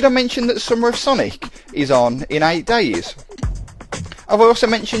 because did I mention that Summer of Sonic is on in 8 days? Have I also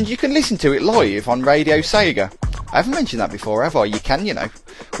mentioned you can listen to it live on Radio Sega? I haven't mentioned that before, have I? You can, you know.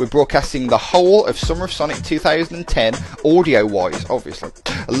 We're broadcasting the whole of Summer of Sonic 2010, audio-wise, obviously,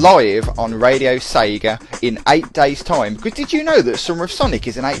 live on Radio Sega in 8 days' time. Because did you know that Summer of Sonic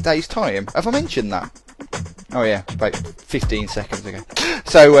is in 8 days' time? Have I mentioned that? Oh yeah, about 15 seconds ago.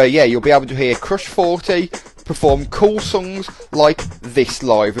 So yeah, you'll be able to hear Crush 40 perform cool songs like this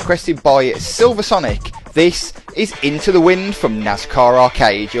live, requested by Silver Sonic. This is Into the Wind from NASCAR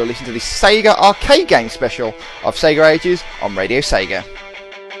Arcade. You'll listen to the Sega Arcade Game special of Sega Ages on Radio Sega.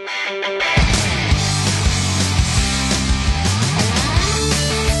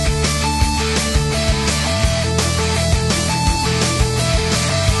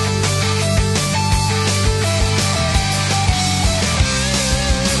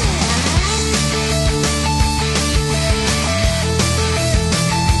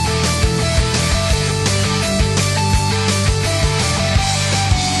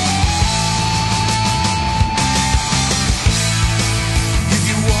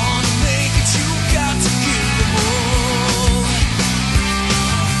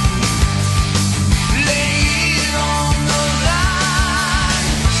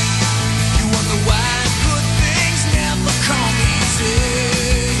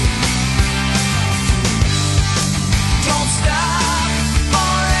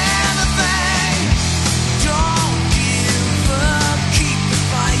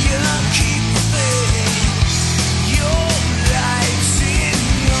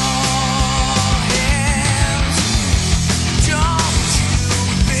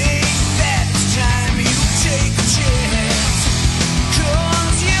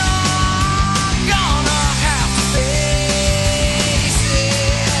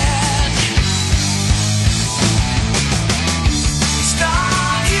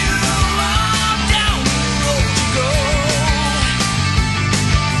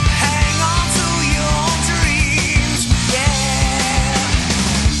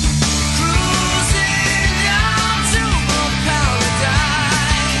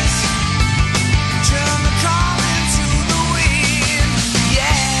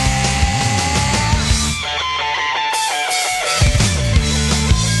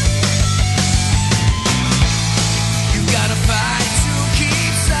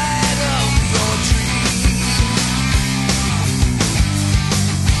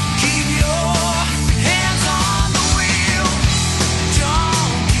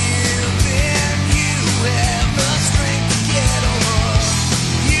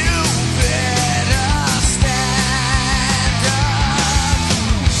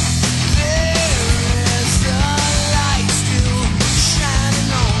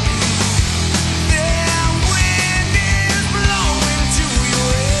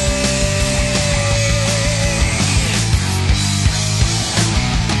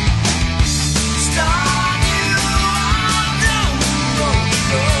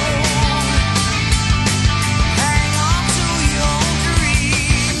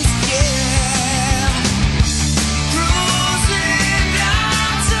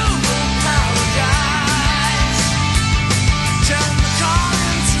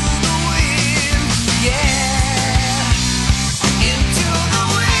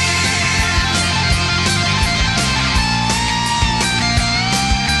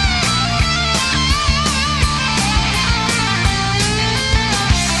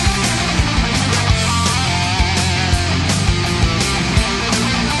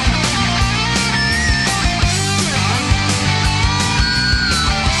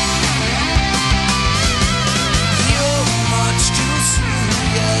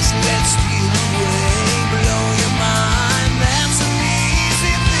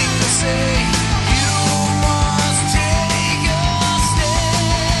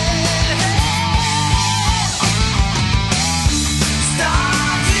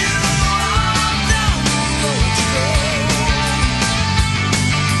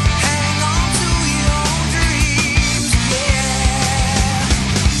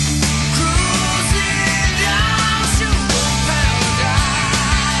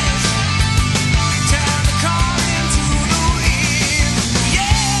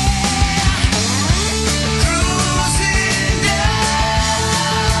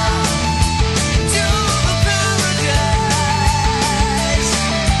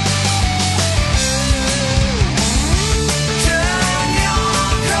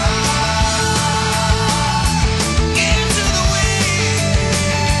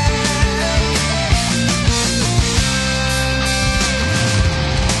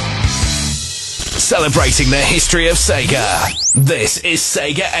 Celebrating the history of Sega. This is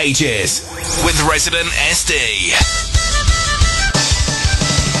Sega Ages with Resident SD.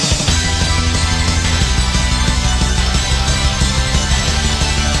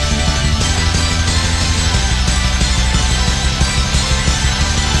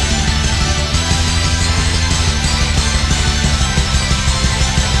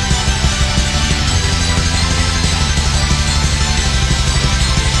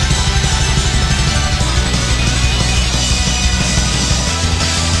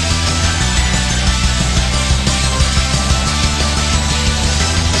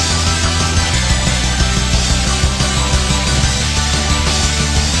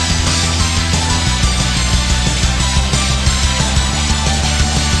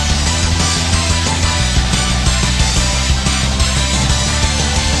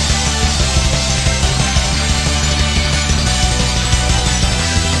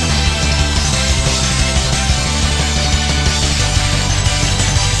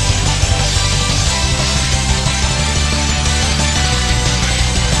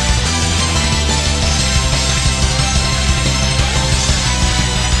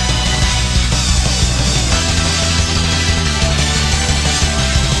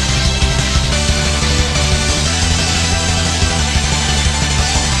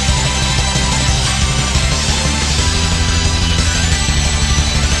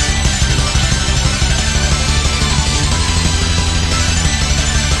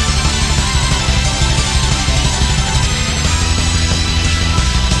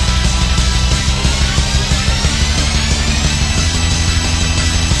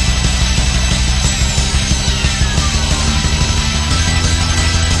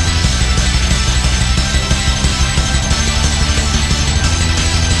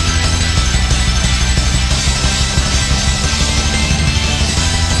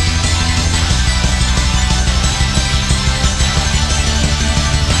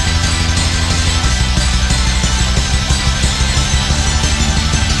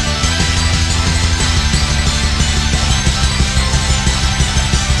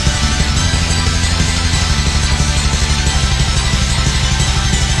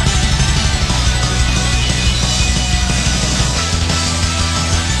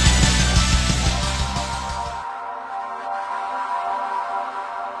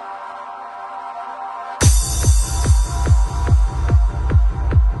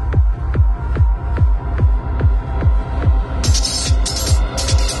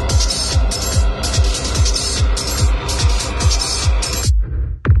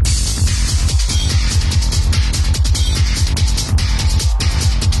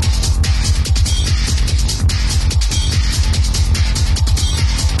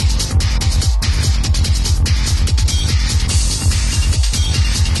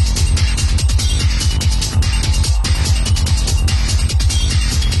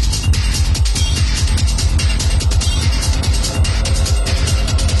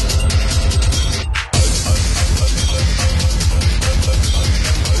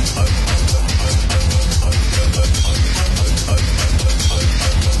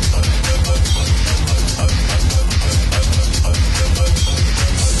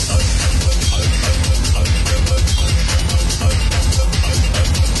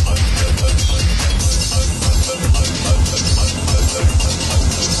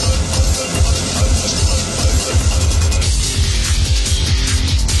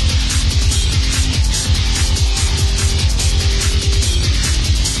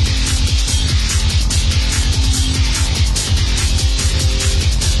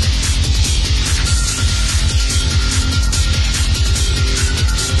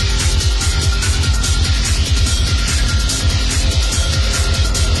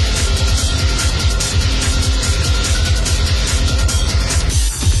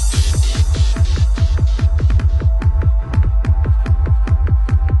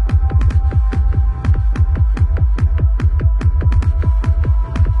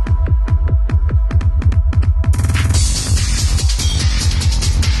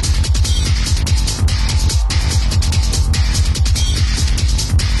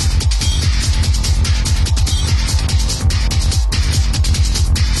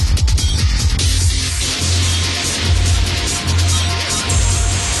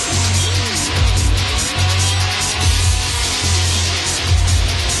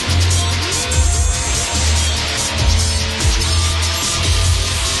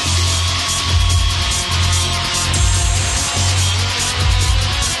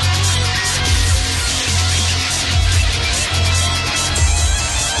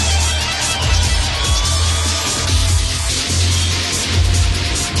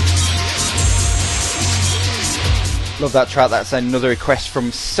 Love that track. That's another request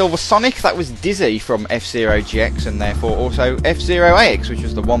from Silver Sonic. That was Dizzy from F-Zero GX, and therefore also F-Zero AX, which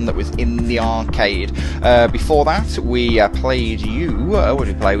was the one that was in the arcade. Before that, we played you. What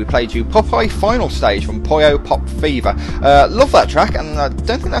did we play? We played you Popeye Final Stage from Puyo Pop Fever. Love that track, and I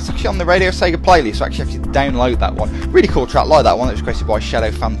don't think that's actually on the Radio Sega playlist, so I actually have to download that one. Really cool track, like that one. That was requested by Shadow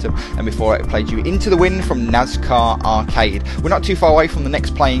Phantom, and before it, we played you Into the Wind from NASCAR Arcade. We're not too far away from the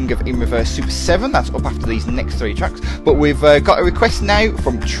next playing of In Reverse Super 7. That's up after these next 3 tracks. But we've got a request now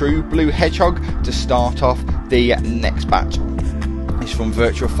from True Blue Hedgehog to start off the next batch. It's from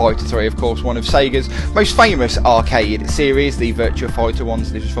Virtua Fighter 3, of course, one of Sega's most famous arcade series, the Virtua Fighter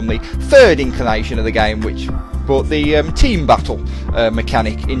ones. This is from the 3rd incarnation of the game, which brought the team battle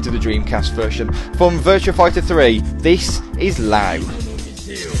mechanic into the Dreamcast version. From Virtua Fighter 3, this is Loud.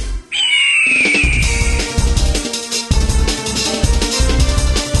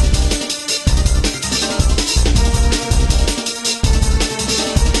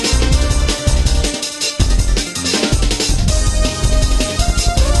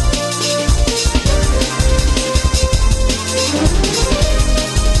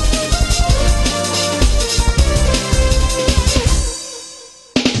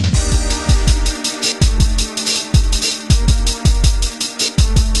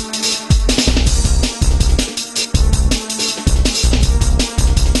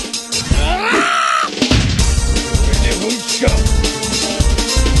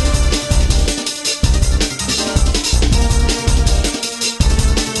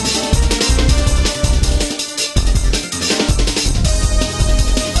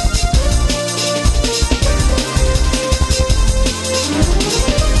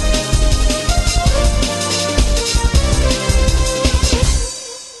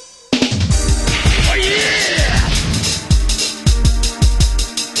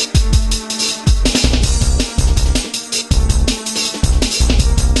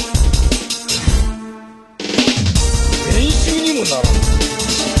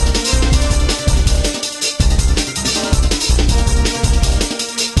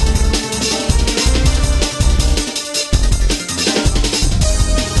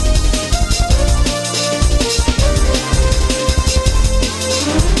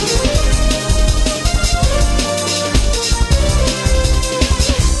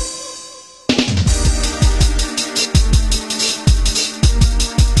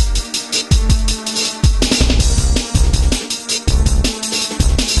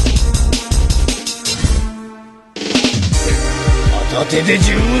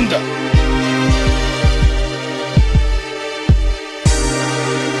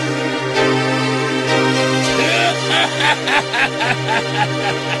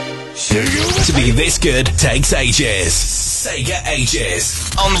 To be this good takes ages. Sega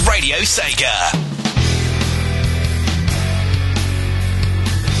Ages on Radio Sega.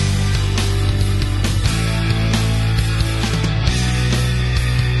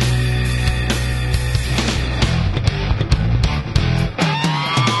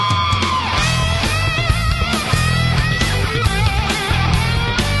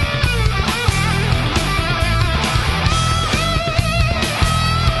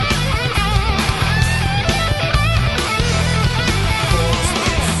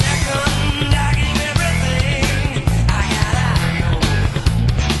 Second, I can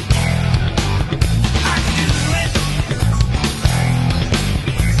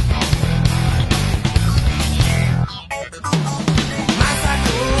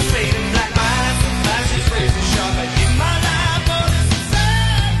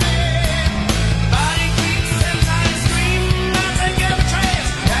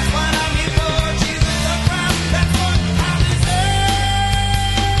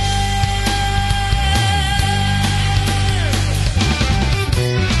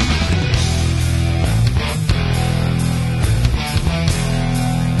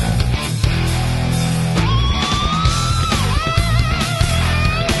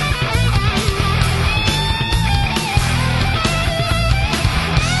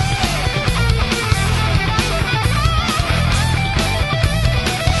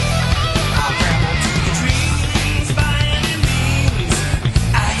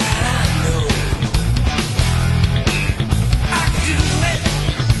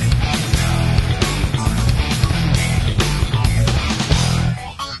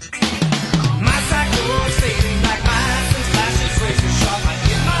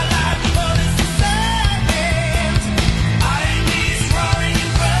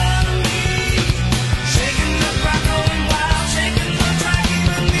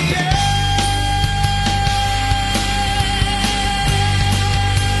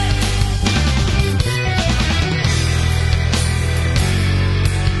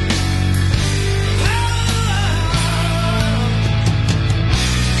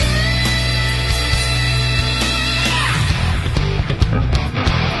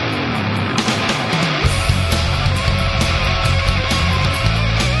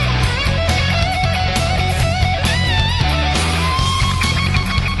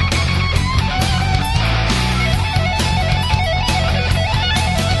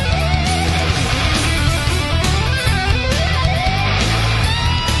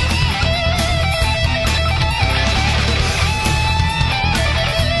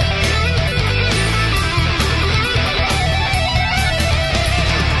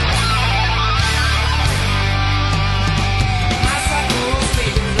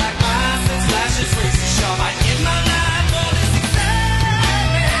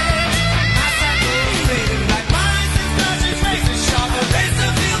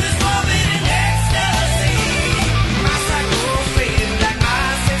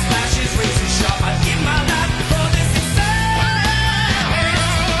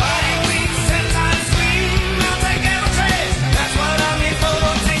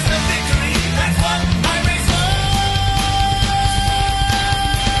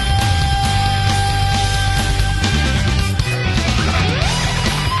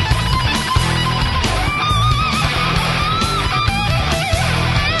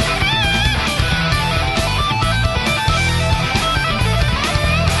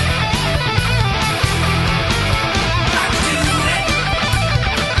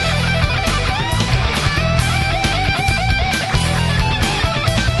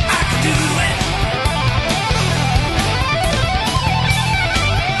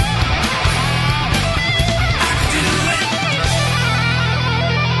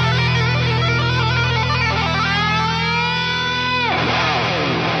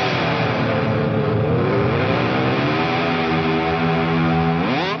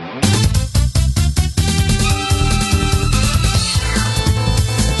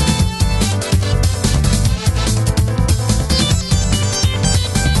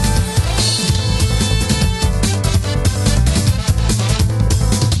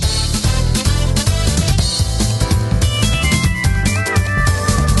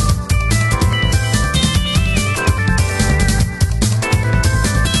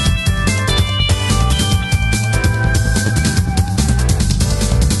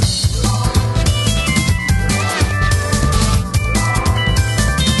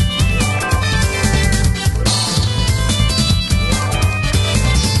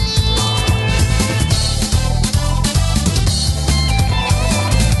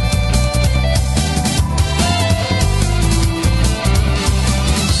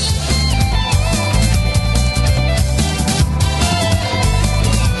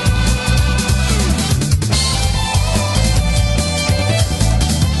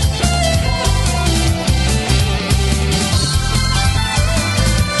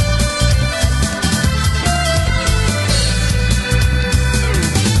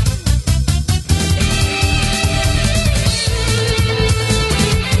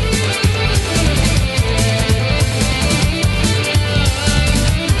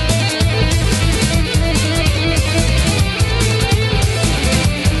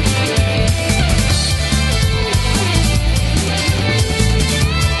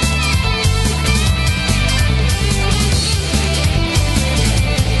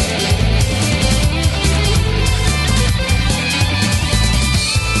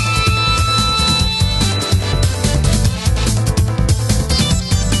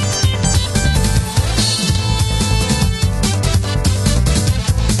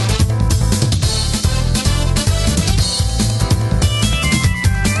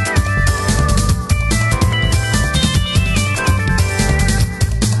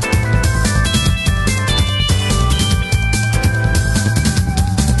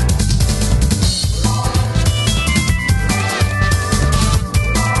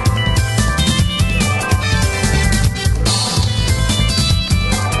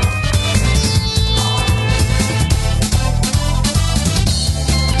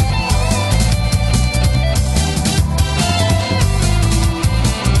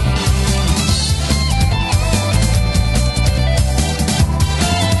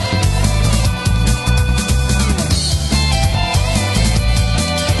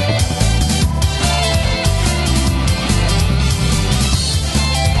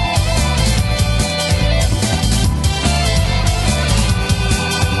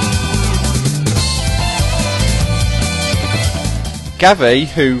Gavi,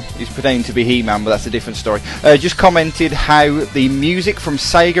 who is pretending to be He-Man, but that's a different story, just commented how the music from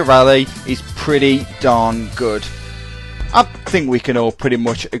Sega Rally is pretty darn good. I think we can all pretty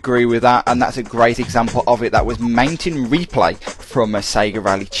much agree with that, and that's a great example of it. That was Mountain Replay from a Sega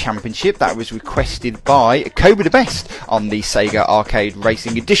Rally Championship. That was requested by Cobra the Best on the Sega Arcade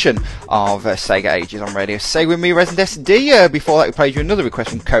Racing Edition of Sega Ages on Radio Sega with me, Resident SD. Before that, we played you another request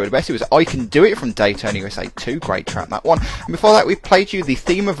from Cobra the Best. It was I Can Do It from Daytona USA 2. Great track, that one. And before that, we played you the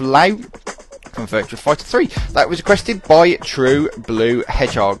theme of Lau from Virtua Fighter 3. That was requested by True Blue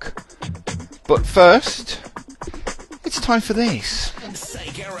Hedgehog. But first, it's time for this.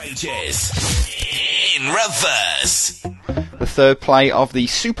 Sega Ages in reverse. The third play of the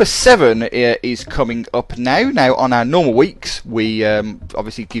Super 7 is coming up now. Now, on our normal weeks, we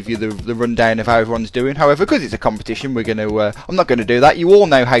obviously give you the rundown of how everyone's doing. However, because it's a competition, we're going to. I'm not going to do that. You all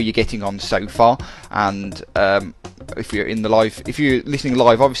know how you're getting on so far, and if you're listening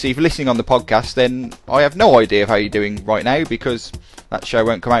live, obviously, if you're listening on the podcast, then I have no idea of how you're doing right now because that show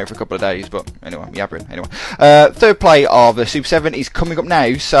won't come out for a couple of days. But anyway, yabbering. Anyway, third play of the Super 7 is coming up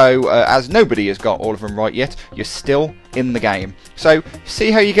now. So as nobody has got all of them right yet, you're still in the game. So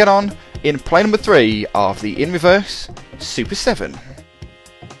see how you get on in play number 3 of the In Reverse Super 7.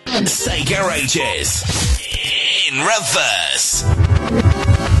 Sega Ages in reverse.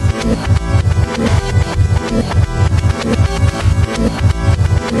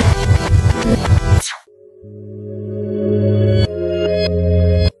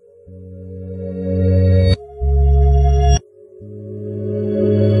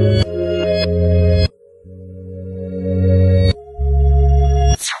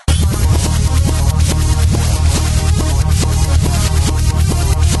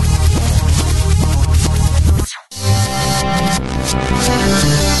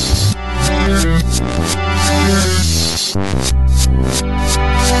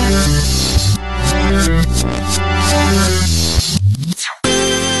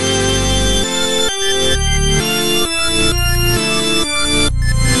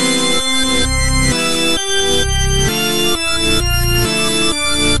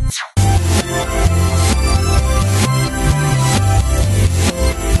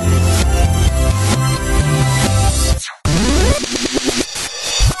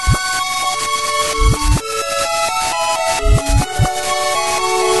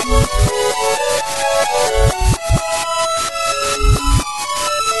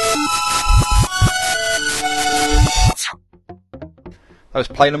 That was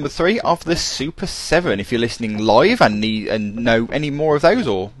play number 3 of the Super 7. If you're listening live and know any more of those,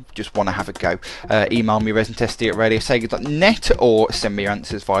 or just want to have a go, email me residentsd@radiosega.net or send me your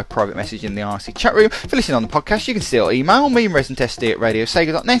answers via private message in the RC chat room. If you're listening on the podcast, you can still email me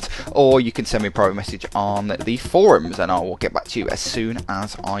residentsd@radiosega.net, or you can send me a private message on the forums and I will get back to you as soon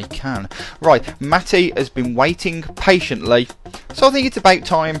as I can. Right, Matty has been waiting patiently, so I think it's about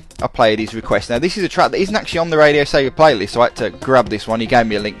time I played his request. Now, this is a track that isn't actually on the Radio Sega playlist, so I had to grab this one. He gave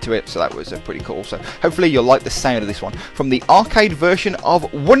me a link to it, so that was pretty cool. So hopefully you'll like the sound of this one. From the arcade version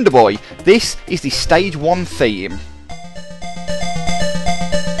of Wonder Boy, this is the Stage 1 theme.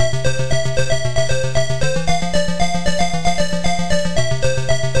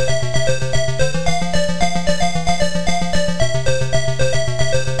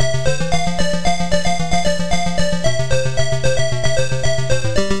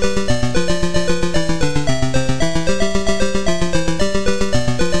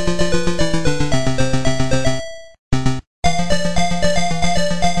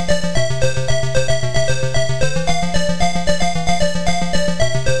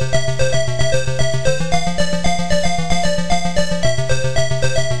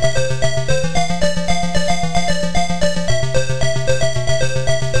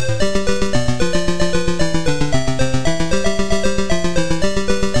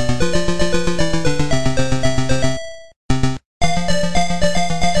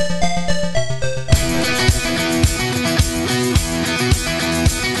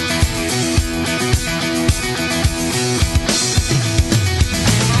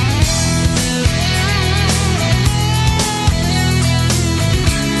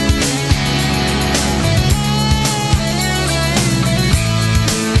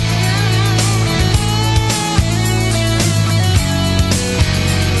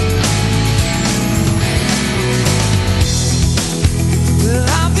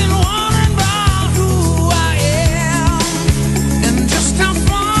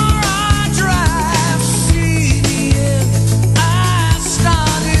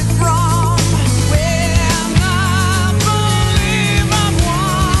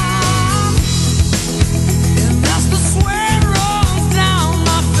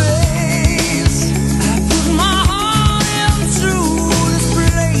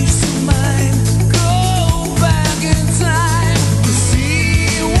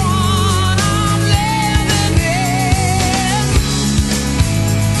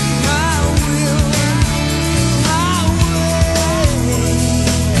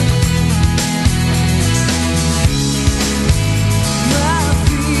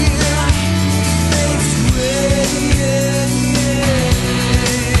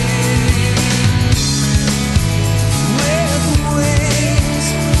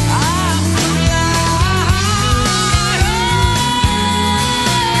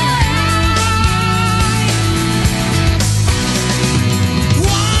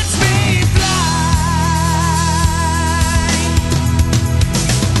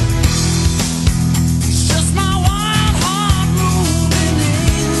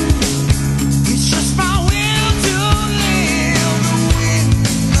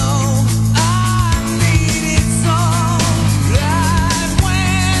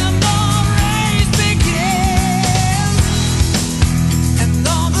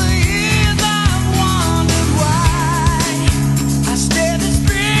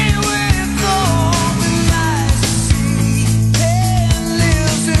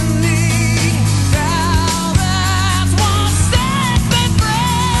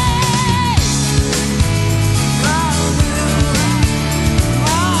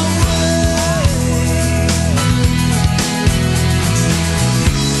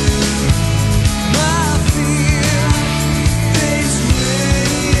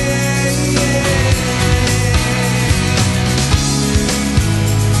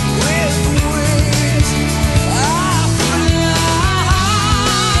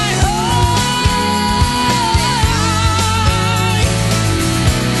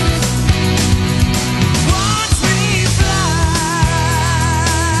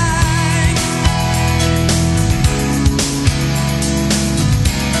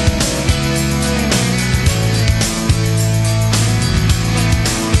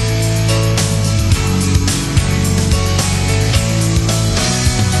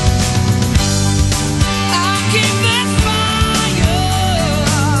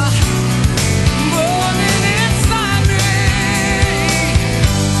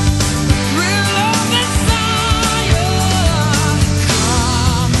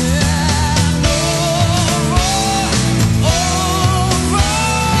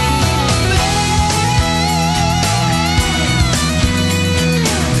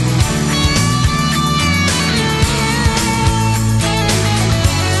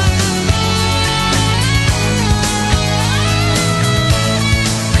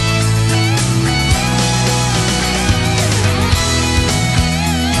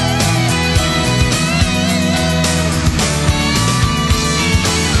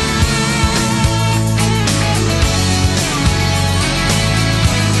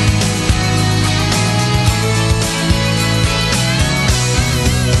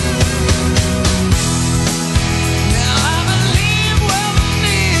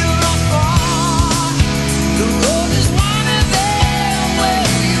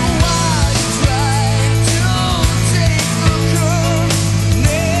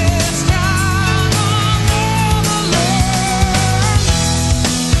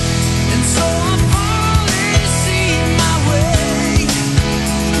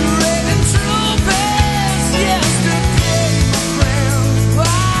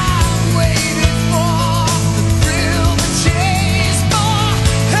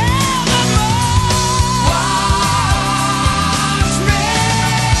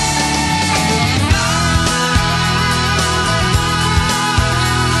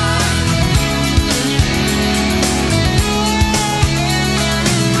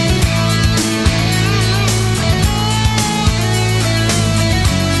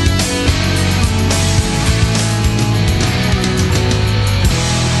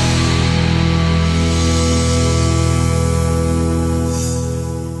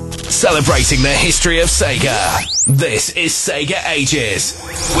 celebrating the history of Sega. This is Sega Ages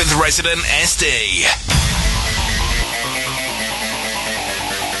with Resident SD.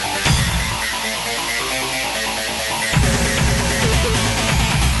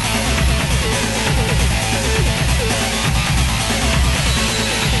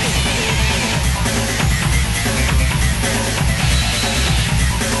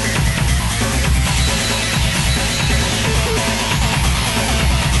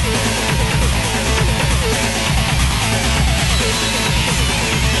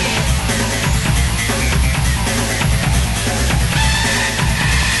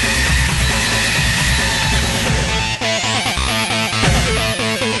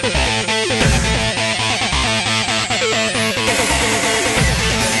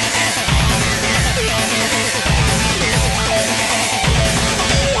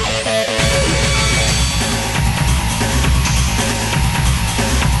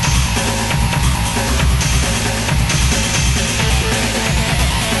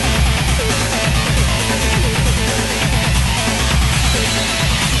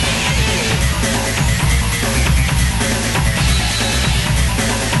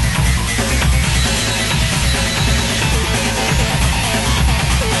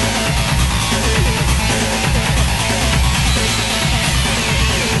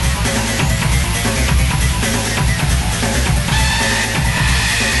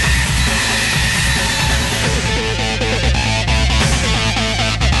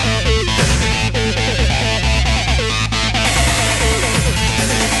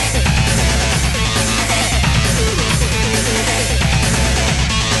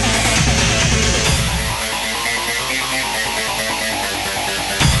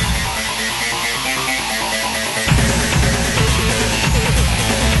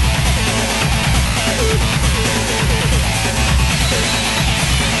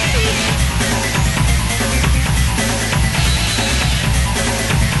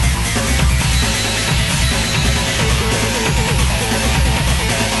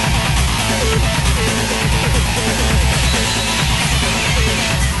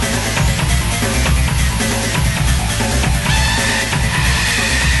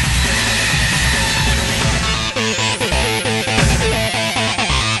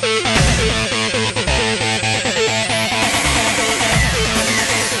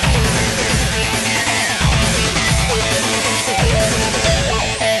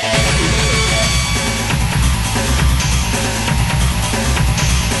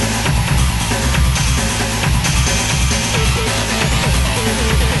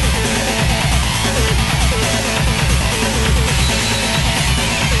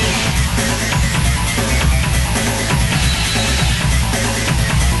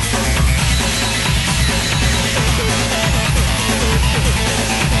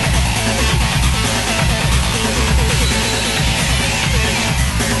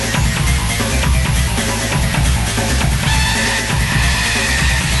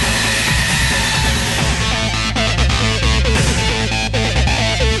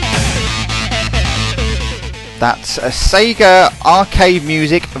 That's a Sega Arcade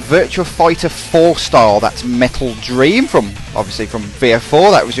Music Virtua Fighter 4 style. That's Metal Dream obviously from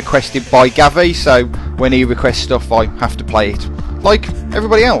VF4. That was requested by Gavi, so when he requests stuff I have to play it like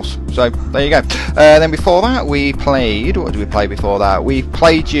everybody else. So there you go. Then before that we played, what did we play before that? We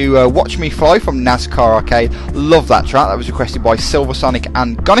played you Watch Me Fly from NASCAR Arcade. Love that track. That was requested by Silver Sonic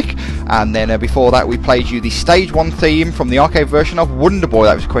and Gonic. And then before that we played you the Stage 1 theme from the arcade version of Wonder Boy.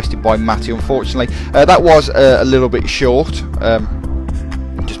 That was requested by Matty, unfortunately. That was a little bit short,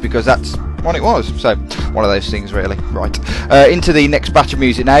 just because that's what it was. So one of those things really. Right, into the next batch of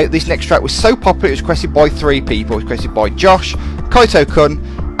music now. This next track was so popular it was requested by 3 people. It was requested by Josh,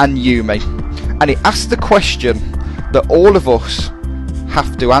 Kaito-kun and Yumi, and it asked the question that all of us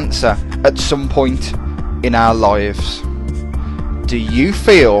have to answer at some point in our lives. Do you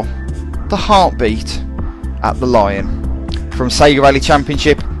feel the heartbeat at the Lion? From Sega Rally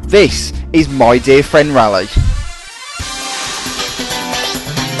Championship, this is My Dear Friend Rally.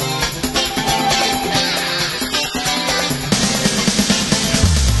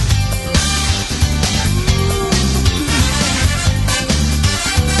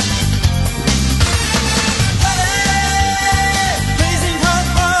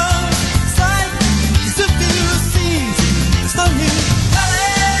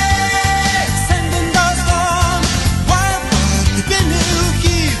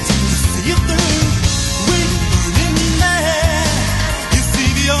 We've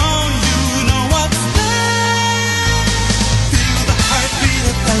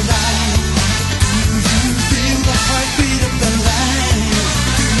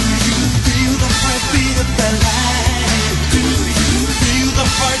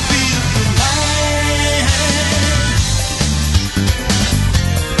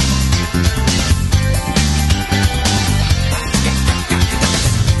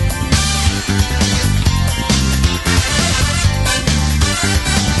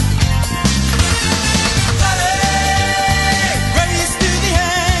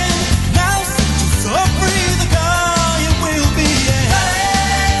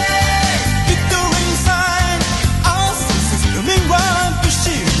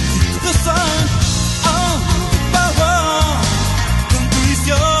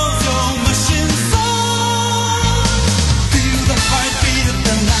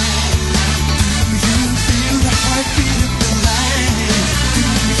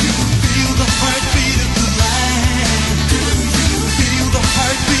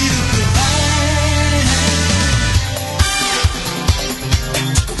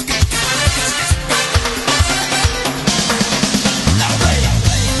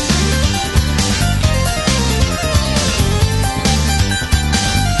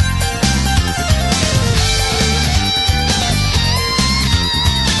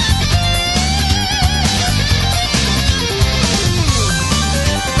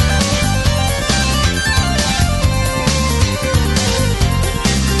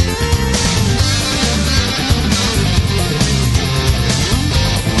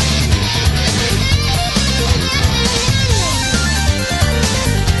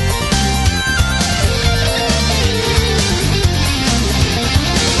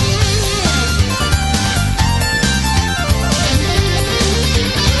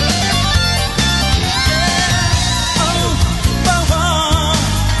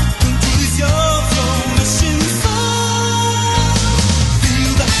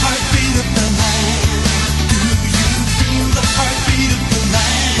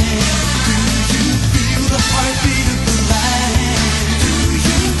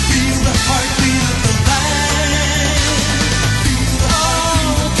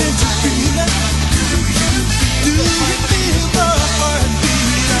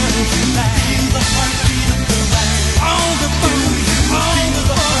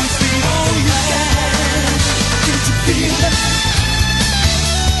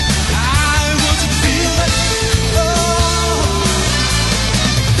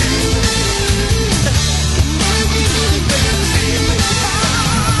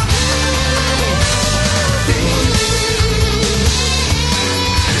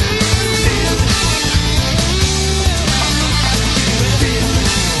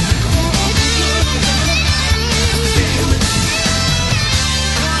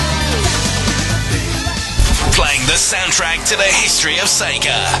soundtrack to the history of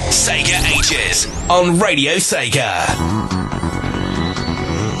Sega. Sega Ages on Radio Sega.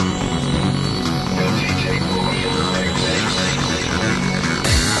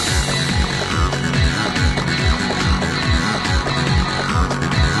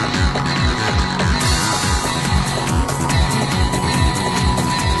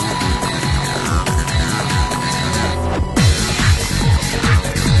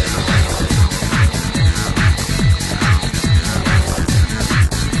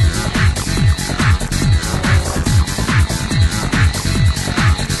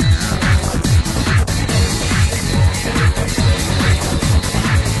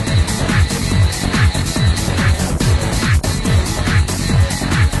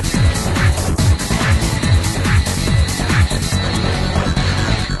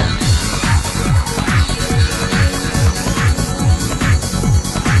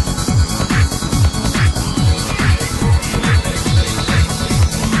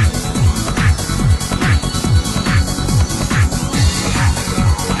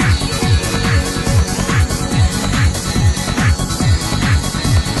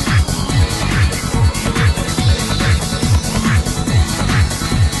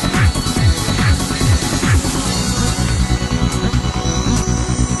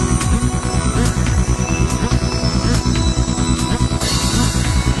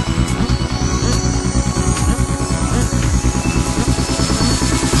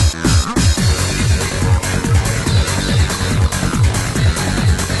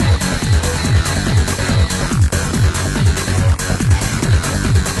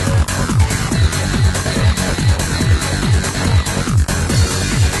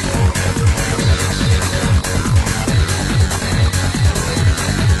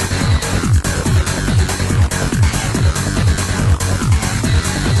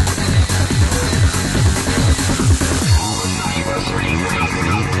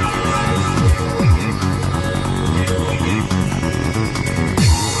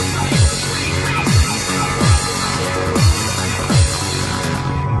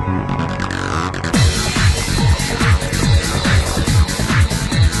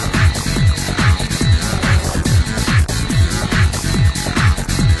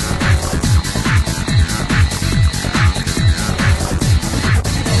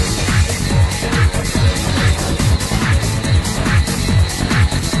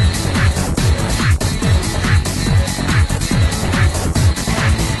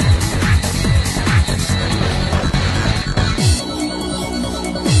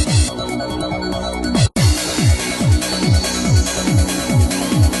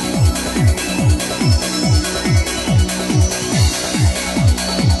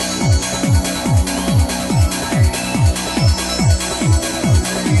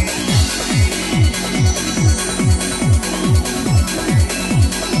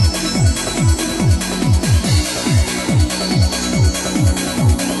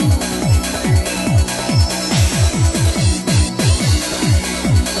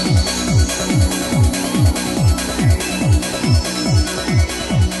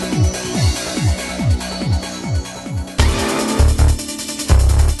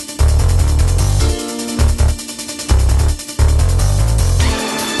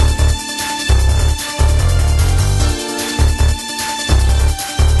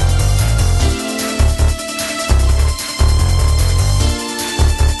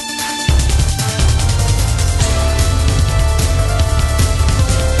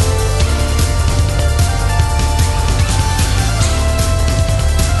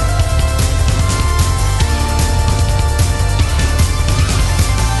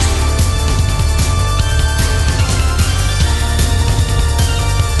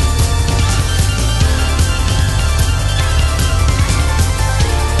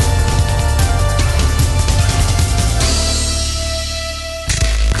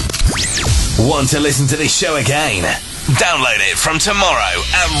 Want to listen to this show again? Download it from tomorrow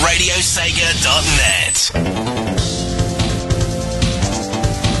at radiosega.net.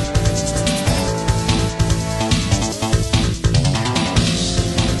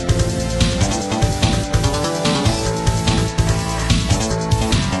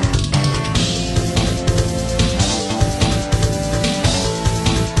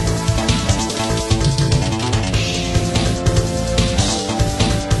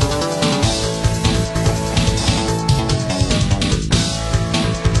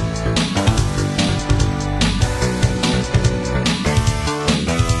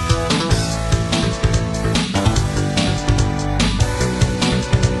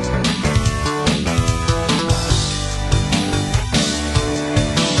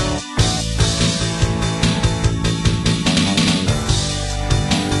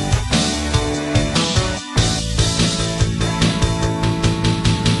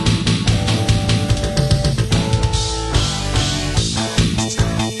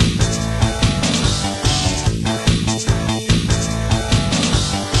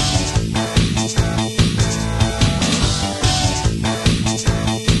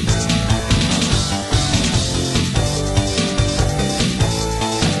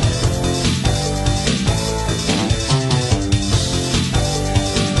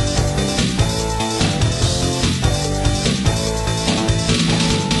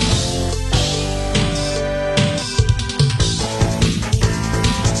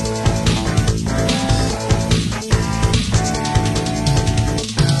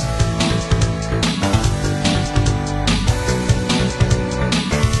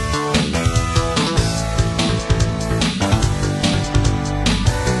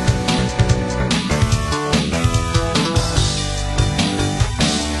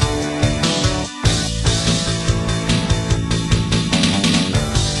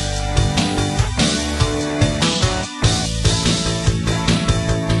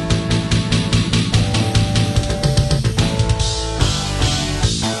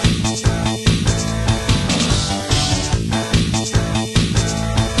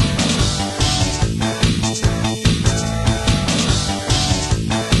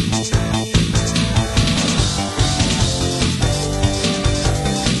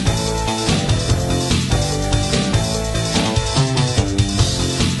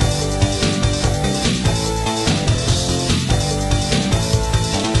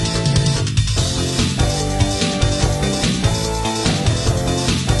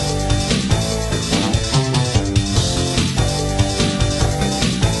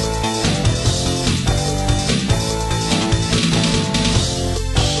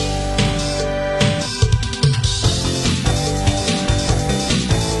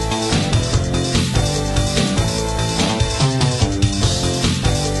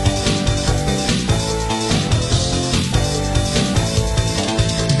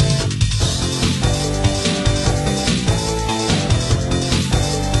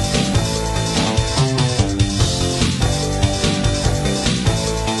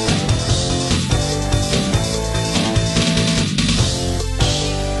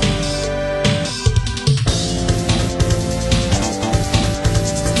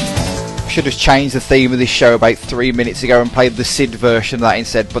 should have changed the theme of this show about 3 minutes ago and played the Sid version of that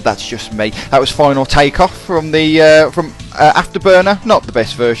instead, but that's just me. That was Final Takeoff from the Afterburner. Not the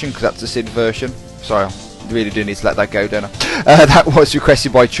best version, because that's the Sid version. Sorry, I really do need to let that go, don't I? That was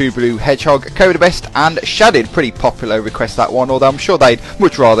requested by True Blue Hedgehog, Coda Best, and Shadid. Pretty popular request, that one, although I'm sure they'd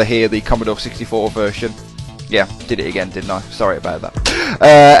much rather hear the Commodore 64 version. Yeah, did it again, didn't I? Sorry about that.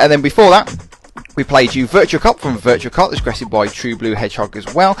 And then before that, we played you Virtua Cop from Virtua Cop, that's requested by True Blue Hedgehog as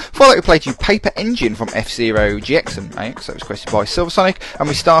well. Before that, we played you Paper Engine from F-Zero GX and AX, that was requested by Silver Sonic. And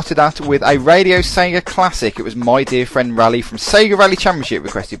we started that with a Radio Sega classic. It was My Dear Friend Rally from Sega Rally Championship,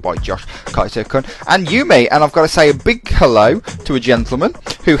 requested by Josh Kaito-kun and Yumi. And I've got to say a big hello to a gentleman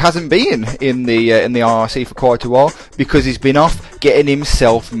who hasn't been in the IRC for quite a while because he's been off getting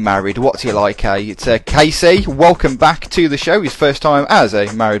himself married. What's he like, eh? It's KC. Welcome back to the show. His first time as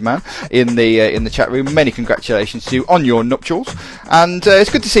a married man in the chat room. Many congratulations to you on your nuptials, and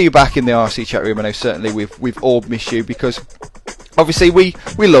it's good to see you back in the RC chat room. I know certainly we've all missed you, because obviously we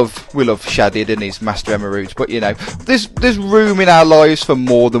love Shadid and his Master Emerauds, but you know, there's room in our lives for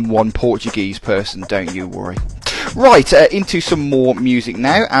more than one Portuguese person, don't you worry. Right, into some more music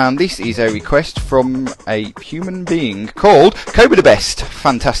now, and this is a request from a human being called Kobe the Best.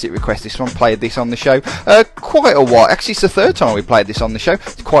 Fantastic request, this one. Played this on the show quite a while. Actually, it's the third time we played this on the show.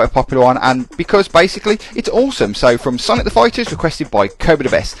 It's quite a popular one, and because basically it's awesome. So from Sonic the Fighters, requested by Kobe the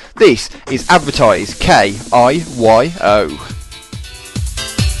Best. This is Advertise, K-I-Y-O.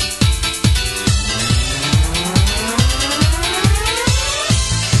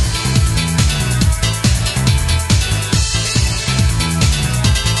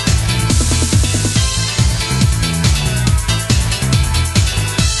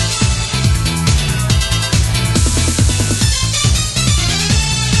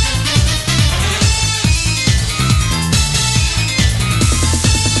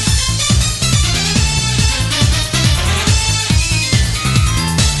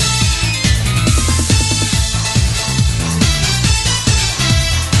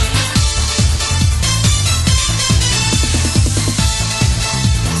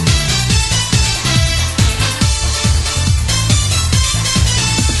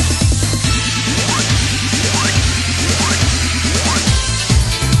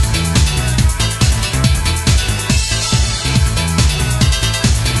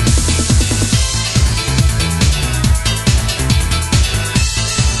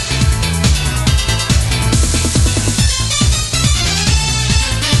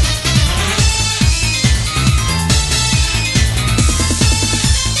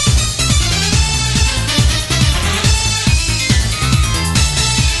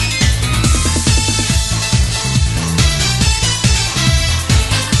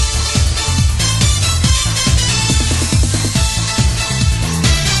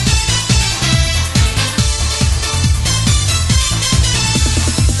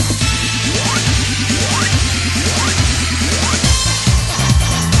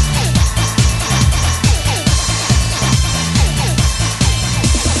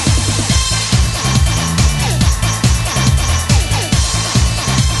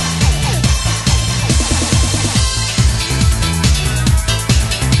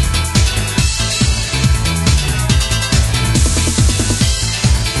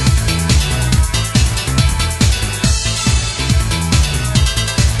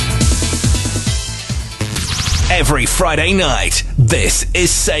 Every Friday night, this is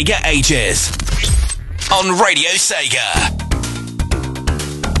Sega Ages on Radio Sega.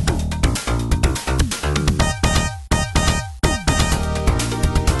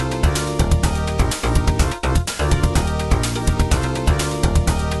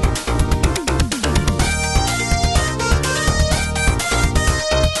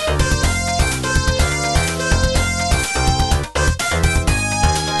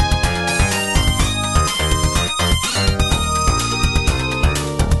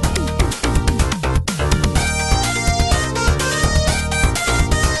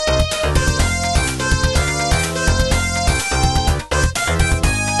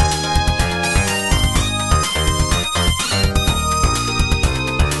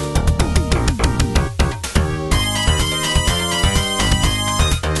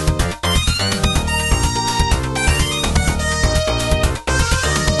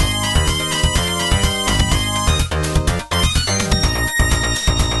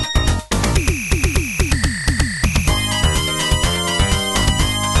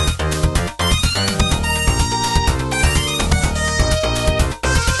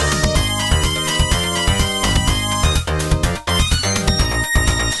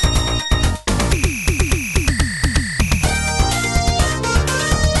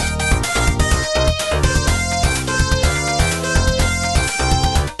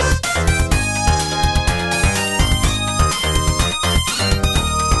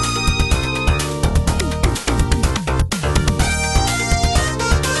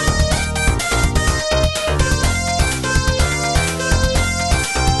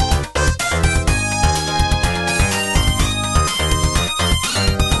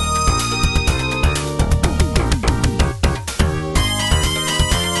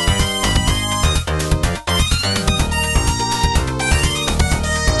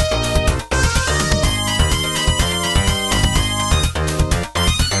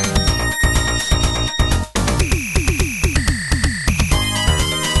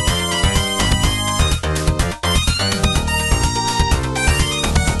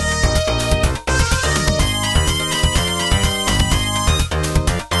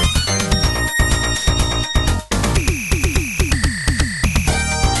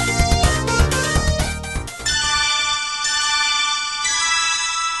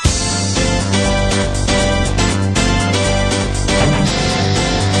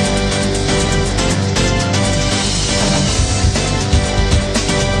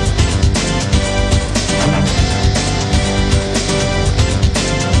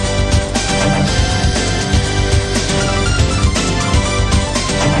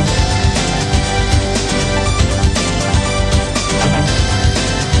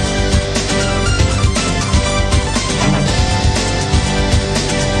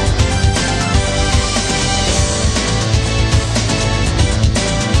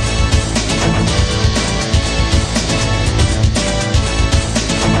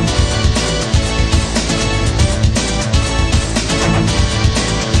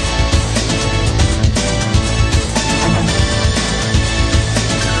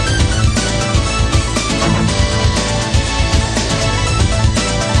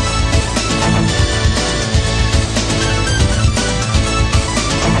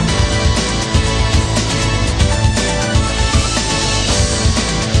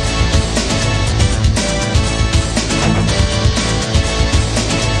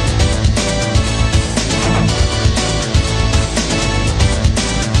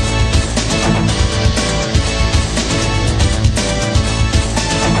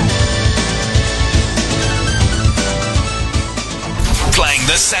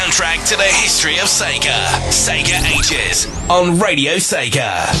 soundtrack to the history of Sega. Sega Ages on Radio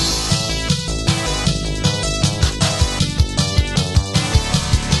Sega.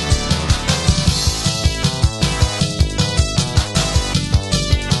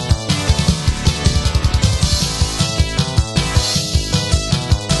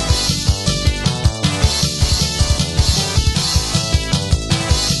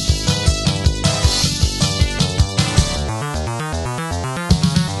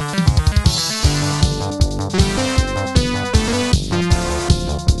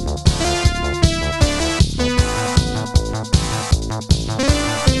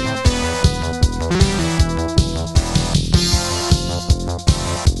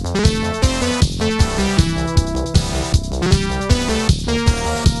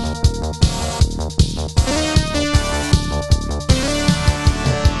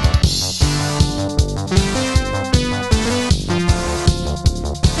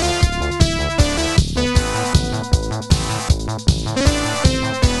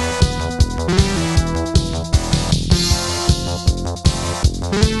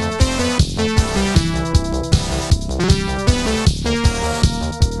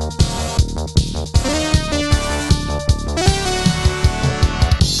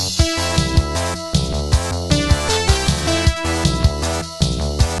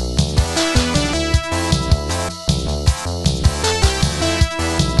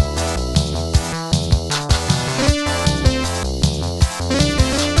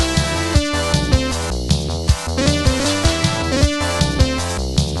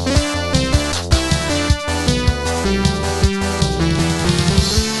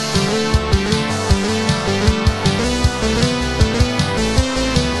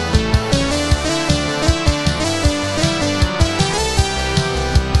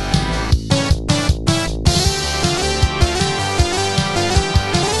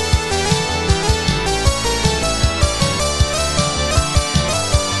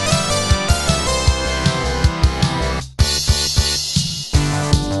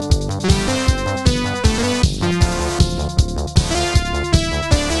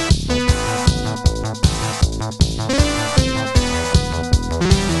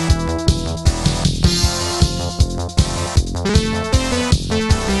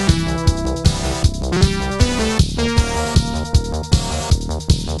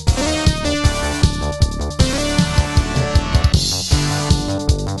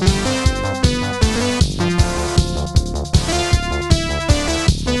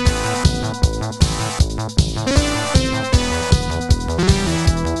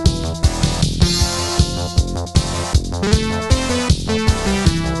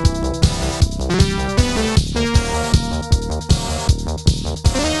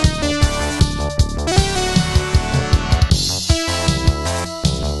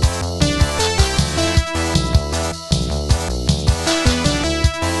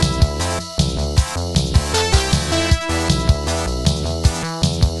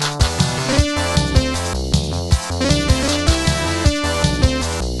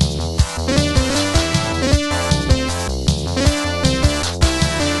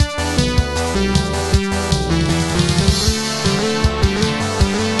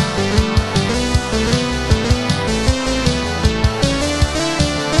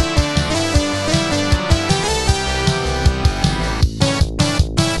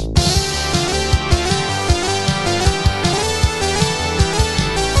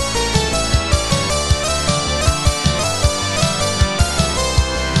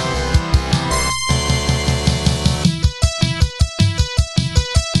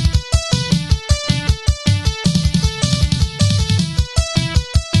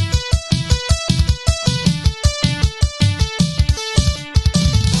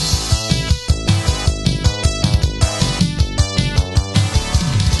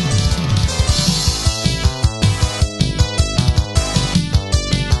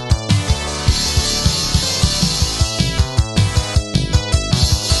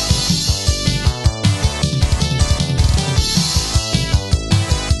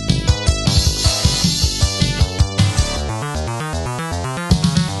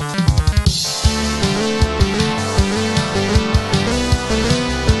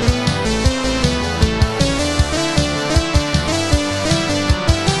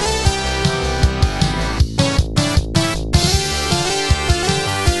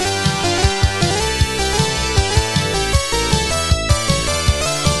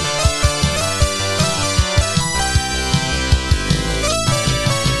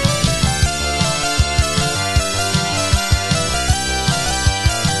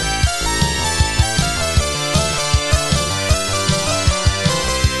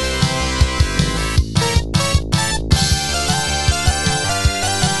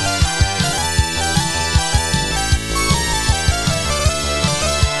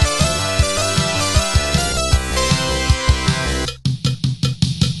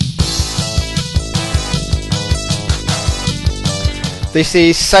 This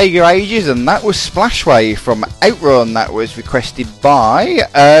is Sega Ages, and that was Splashwave from Outrun. That was requested by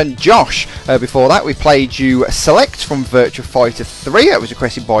Josh. Before that, we played you Select from Virtua Fighter 3. That was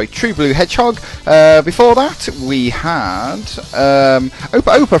requested by True Blue Hedgehog. Before that, we had Opa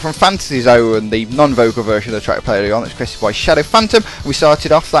Opa from Fantasy Zone, the non-vocal version of the track I played earlier on. That's requested by Shadow Phantom. We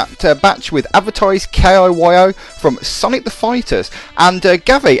started off that batch with Advertised KIYO from Sonic the Fighters. And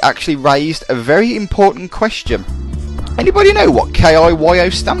Gavi actually raised a very important question. Anybody know what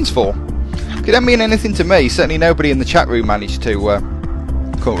KIYO stands for? It don't mean anything to me. Certainly nobody in the chat room managed to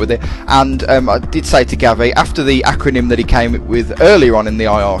come up with it. And I did say to Gavi, after the acronym that he came up with earlier on in the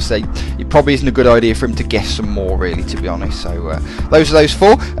IRC, it probably isn't a good idea for him to guess some more, really, to be honest. So those are those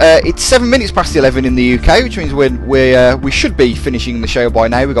four. It's 7 minutes past 11 in the UK, which means we should be finishing the show by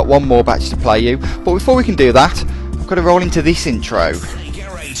now. We've got one more batch to play you. But before we can do that, I've got to roll into this intro.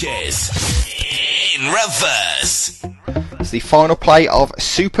 In reverse. It's the final play of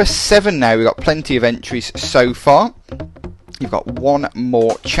Super 7 now. We've got plenty of entries so far. You've got one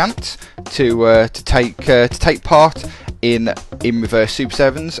more chance to take part in Reverse Super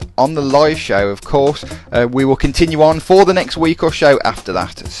 7s on the live show, of course. We will continue on for the next week or so after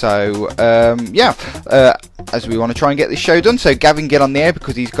that. So, as we want to try and get this show done. So, Gavin, get on the air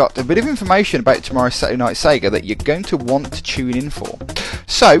because he's got a bit of information about tomorrow's Saturday Night Sega that you're going to want to tune in for.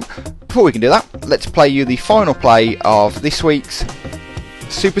 So, before we can do that, let's play you the final play of this week's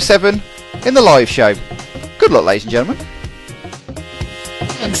Super 7 in the live show. Good luck, ladies and gentlemen.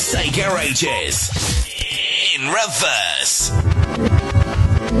 Sega Ages in reverse.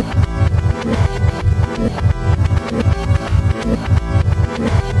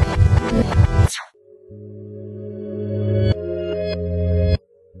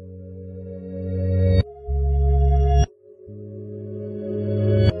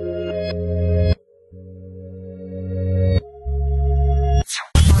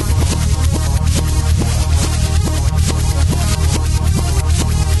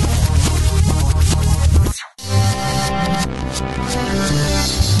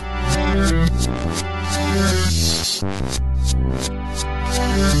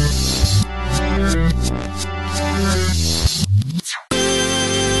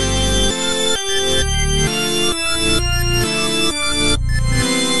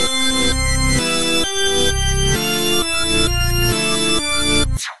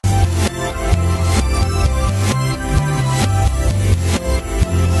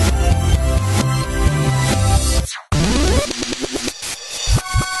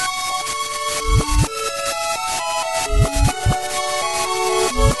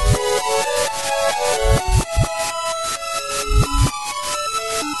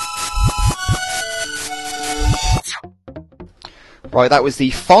 Right, that was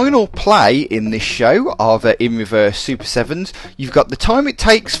the final play in this show of In Reverse Super 7s. You've got the time it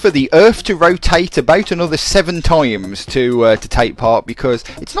takes for the Earth to rotate about another 7 times to take part, because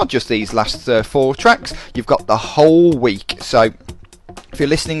it's not just these last 4 tracks, you've got the whole week. So if you're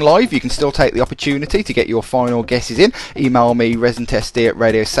listening live, you can still take the opportunity to get your final guesses in. Email me,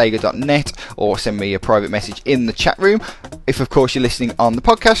 ResidentSD@radiosega.net, or send me a private message in the chat room. If, of course, you're listening on the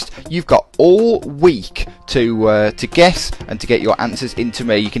podcast, you've got all week to guess and to get your answers into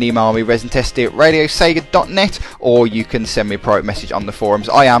me. You can email me, ResidentSD@radiosega.net, or you can send me a private message on the forums.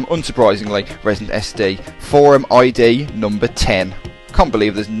 I am, unsurprisingly, ResidentSD, forum ID number 10. Can't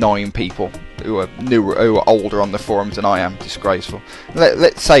believe there's 9 people who are older on the forums than I am. Disgraceful.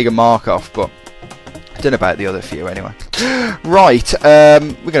 Let Sega mark off, but I don't know about the other few anyway. Right, we're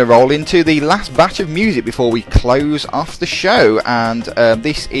going to roll into the last batch of music before we close off the show, and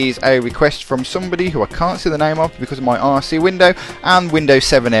this is a request from somebody who I can't see the name of because of my RC window, and Windows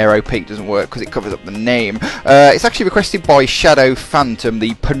 7 Aero Peak doesn't work because it covers up the name. It's actually requested by Shadow Phantom,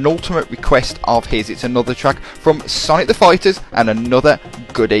 the penultimate request of his. It's another track from Sonic the Fighters and another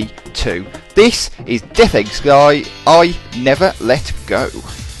goodie too. This is Death Egg Sky, I Never Let Go.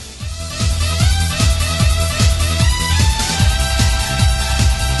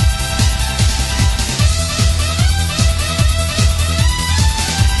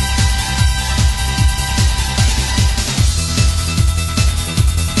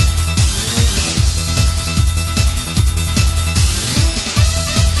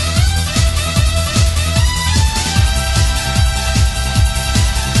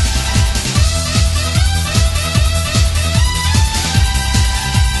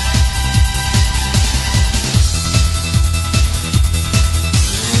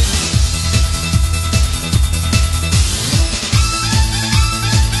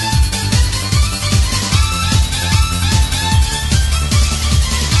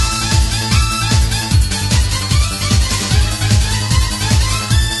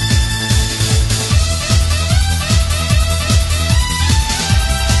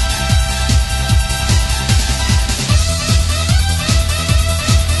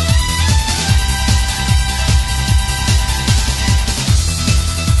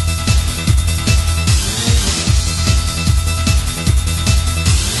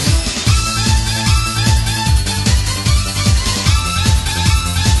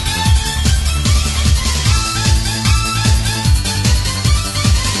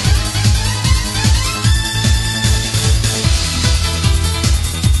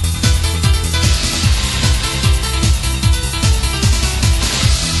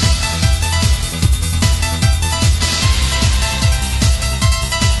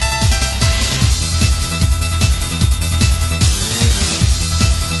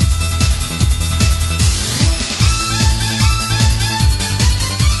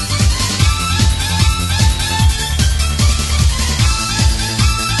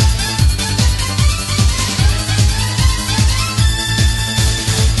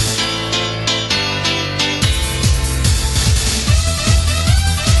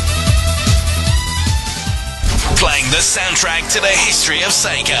 soundtrack to the history of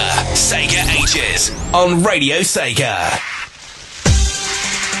Sega. Sega Ages on Radio Sega.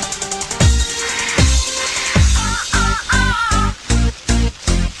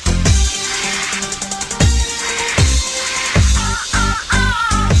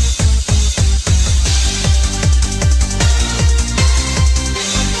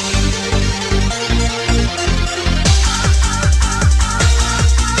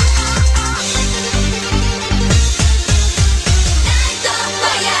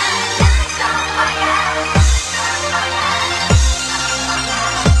 Fire!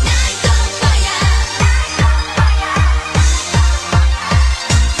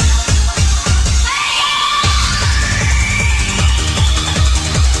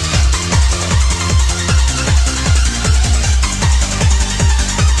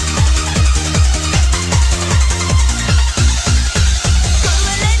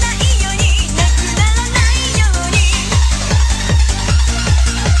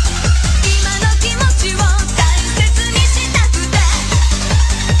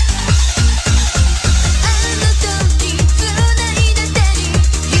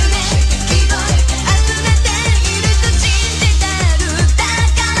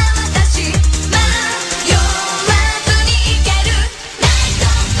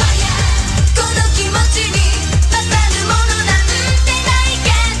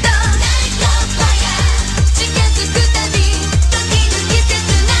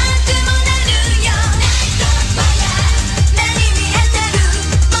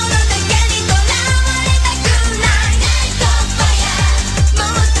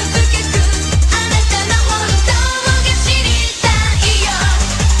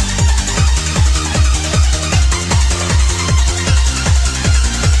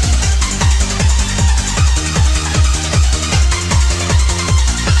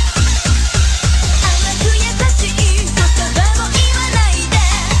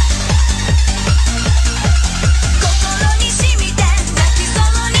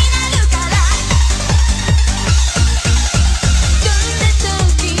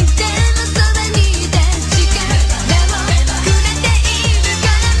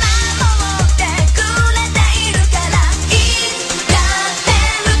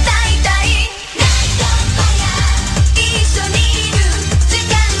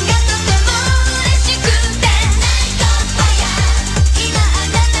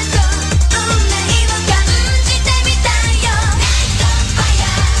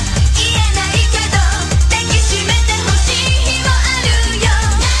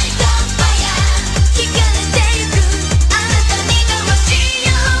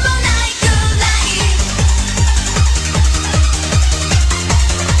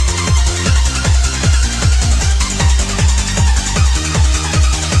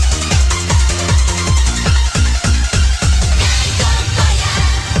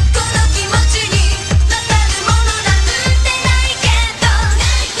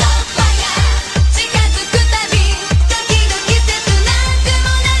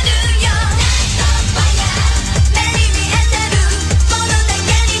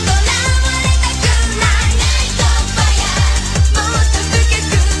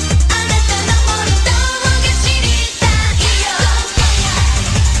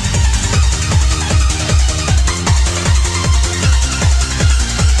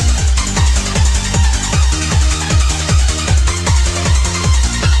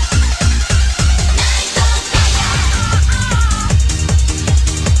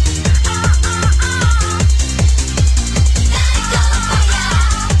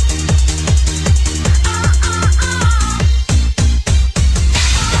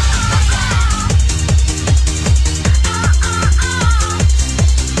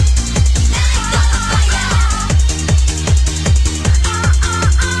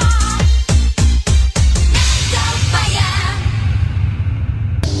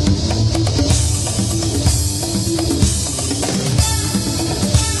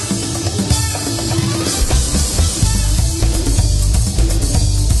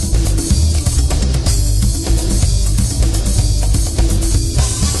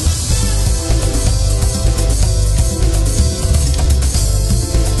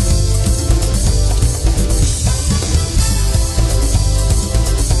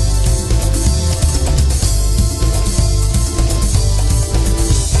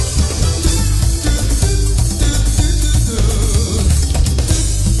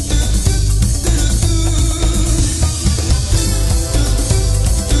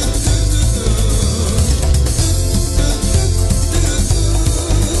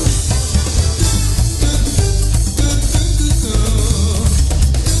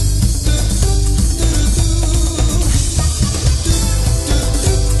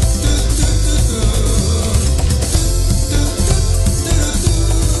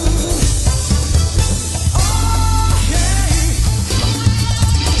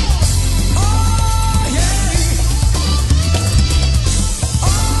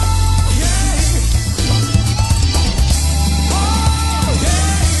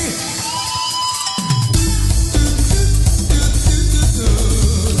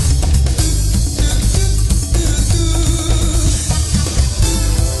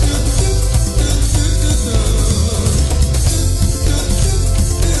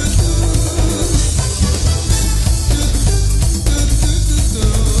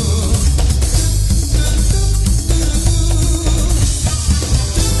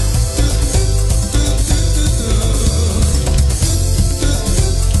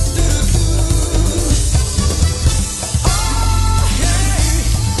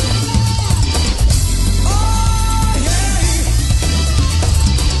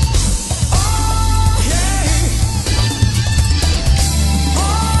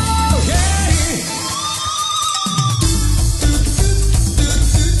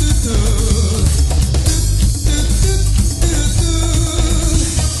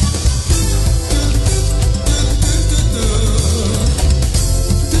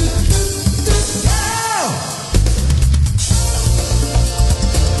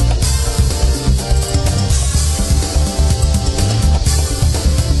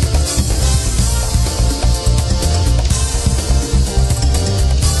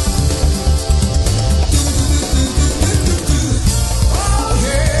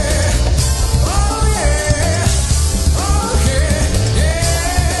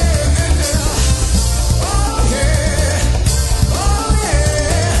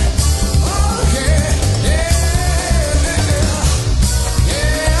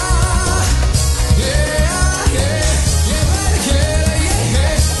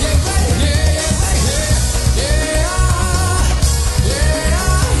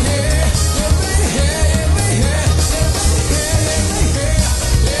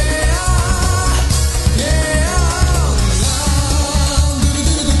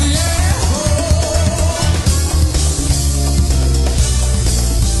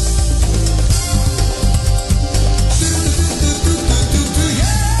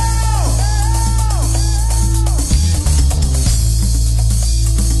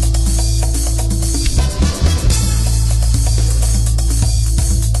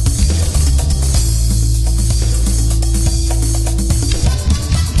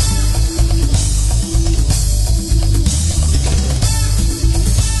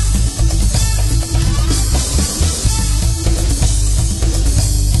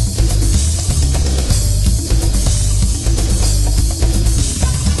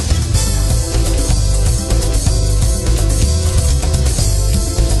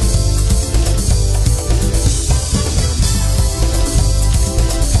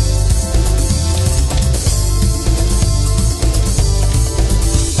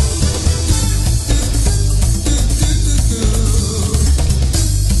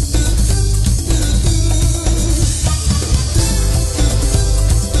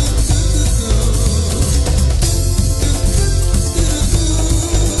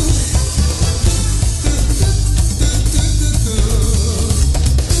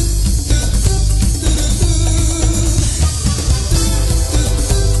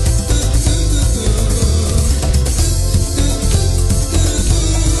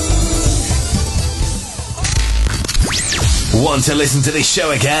 Want to listen to this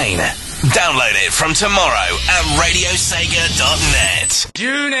show again? Download it from tomorrow at radiosega.net.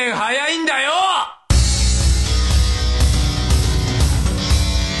 10年早いんだよ。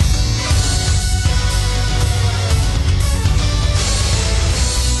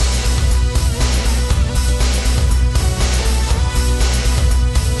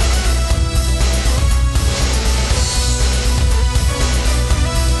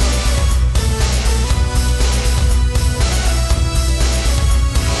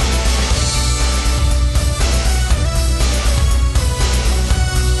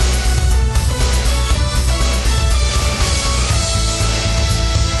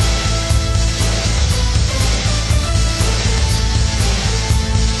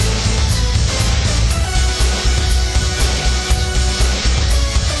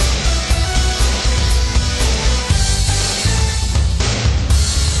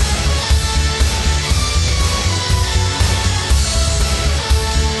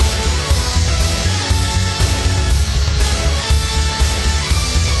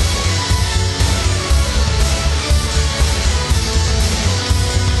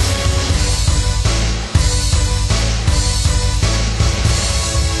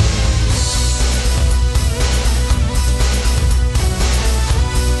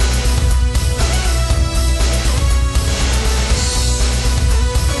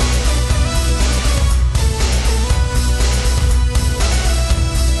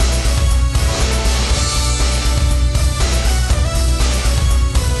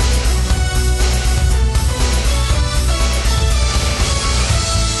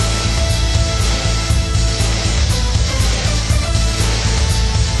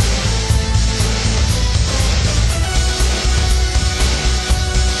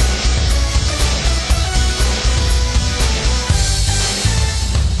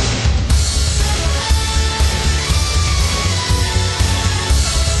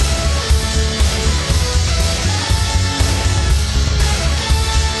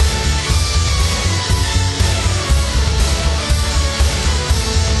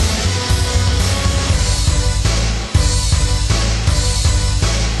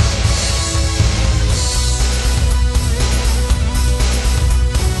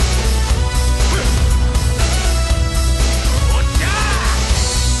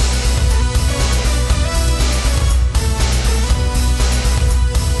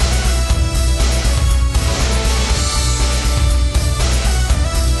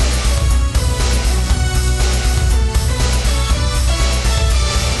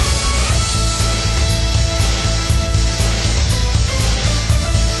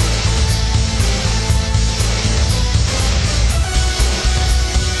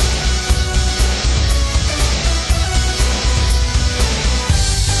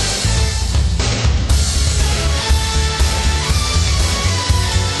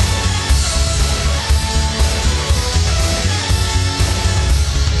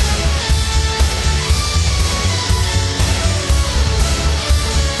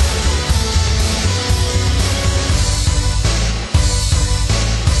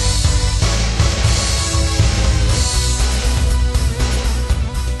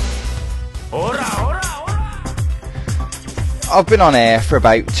I've been on air for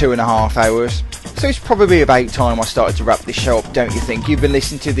about 2.5 hours, so it's probably about time I started to wrap this show up, don't you think? You've been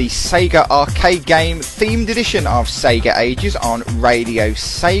listening to the Sega Arcade Game themed edition of Sega Ages on Radio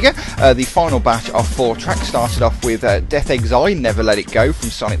Sega. The final batch of 4 tracks started off with Death Exile, Never Let It Go from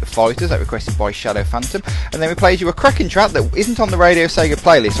Sonic the Fighters, that requested by Shadow Phantom, and then we played you a cracking track that isn't on the Radio Sega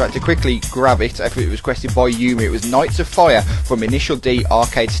playlist, so I had to quickly grab it. If it was requested by Yumi, it was Knights of Fire from Initial D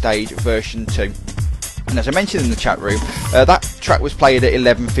Arcade Stage version 2. And as I mentioned in the chat room, that track was played at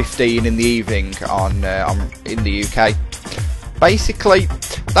 11:15 in the evening in the UK. Basically,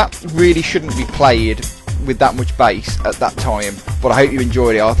 that really shouldn't be played with that much bass at that time, but I hope you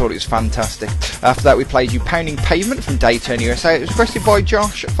enjoyed it. I thought it was fantastic. After that, we played you Pounding Pavement from Daytona USA. It was requested by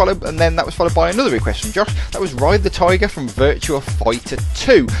Josh, and then that was followed by another request from Josh. That was Ride the Tiger from Virtua Fighter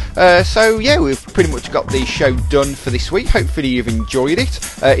 2. So yeah, we've pretty much got the show done for this week. Hopefully you've enjoyed it.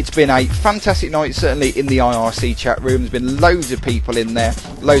 It's been a fantastic night, certainly in the IRC chat room. There's been loads of people in there,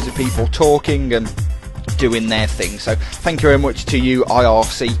 loads of people talking and doing their thing, so thank you very much to you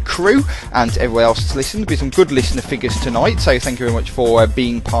IRC crew and everyone else that's listened. There's been some good listener figures tonight, so thank you very much for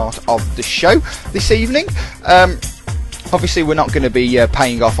being part of the show this evening. Obviously, we're not going to be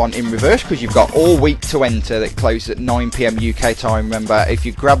paying off on In Reverse because you've got all week to enter. That closes at 9 PM UK time. Remember, if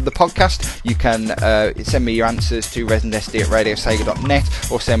you grab the podcast, you can send me your answers to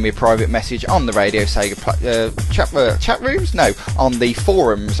residentsd@radiosega.net, or send me a private message on the Radio Sega chat rooms. No, on the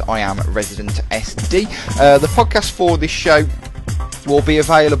forums. I am Resident SD. The podcast for this show will be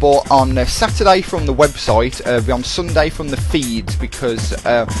available on Saturday from the website, on Sunday from the feeds, because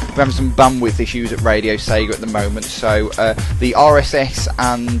we're having some bandwidth issues at Radio Sega at the moment. So the RSS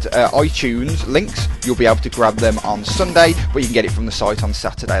and iTunes links, you'll be able to grab them on Sunday, but you can get it from the site on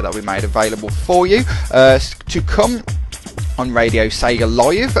Saturday. That'll be made available for you. To come on Radio Sega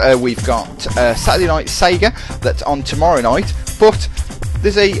Live, we've got Saturday Night Sega that's on tomorrow night, but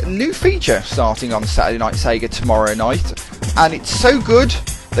there's a new feature starting on Saturday Night Sega tomorrow night, and it's so good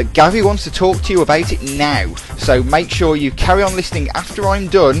that Gavi wants to talk to you about it now. So make sure you carry on listening after I'm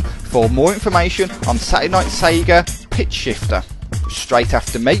done for more information on Saturday Night Sega Pitch Shifter, straight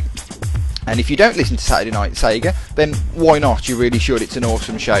after me. And if you don't listen to Saturday Night Sega, then why not? You really should. It's an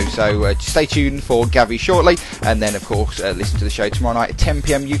awesome show. So stay tuned for Gavi shortly, and then of course listen to the show tomorrow night at 10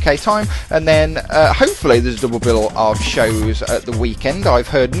 PM UK time, and then hopefully there's a double bill of shows at the weekend. I've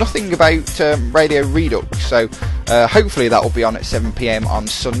heard nothing about Radio Redux, so hopefully that will be on at 7 PM on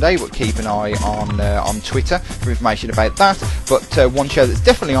Sunday, but keep an eye on Twitter for information about that. But one show that's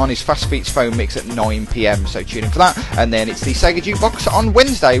definitely on is Fast Beats Phone Mix at 9 PM, so tune in for that. And then it's the Sega Jukebox on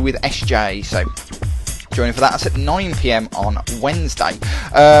Wednesday with SJ. So join in for that. That's at 9 PM on Wednesday.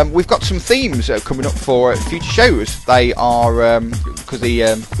 We've got some themes coming up for future shows. They are because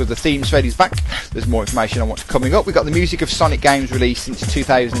the theme thread is back. There's more information on what's coming up. We've got the music of Sonic games released since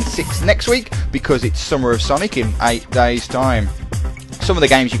 2006 next week, because it's Summer of Sonic in 8 days' time. Some of the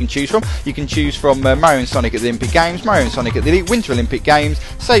games you can choose from Mario and Sonic at the Olympic Games, Mario and Sonic at the Winter Olympic Games,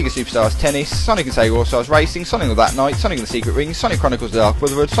 Sega Superstars Tennis, Sonic and Sega All-Stars Racing, Sonic of That Night, Sonic and the Secret Ring, Sonic Chronicles The Dark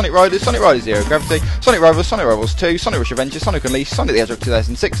Brotherhood, Sonic Riders Zero Gravity, Sonic Rivals 2, Sonic Rush Adventure, Sonic Unleashed, Sonic the Hedgehog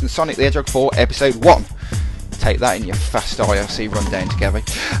 2006, and Sonic the Hedgehog 4 Episode 1. Take that in your fast IRC rundown together.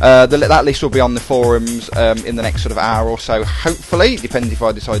 That list will be on the forums in the next sort of hour or so, hopefully. Depends if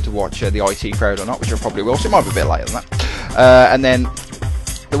I decide to watch the IT crowd or not, which I probably will, so it might be a bit later than that. And then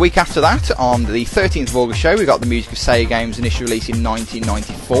the week after that, on the 13th of August show, we got the music of Sega games initially released in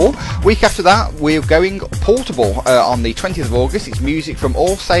 1994. Week after that, we're going portable. On the 20th of August, it's music from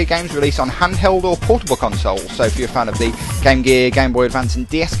all Sega games released on handheld or portable consoles. So if you're a fan of the Game Gear, Game Boy Advance and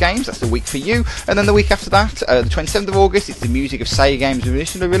DS games, that's the week for you. And then the week after that, the 27th of August, it's the music of Sega games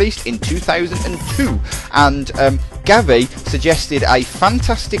initially released in 2002. And Gavi suggested a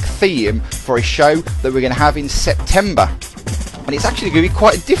fantastic theme for a show that we're going to have in September. And it's actually going to be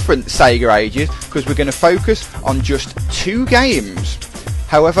quite a different Sega Ages, because we're going to focus on just 2 games.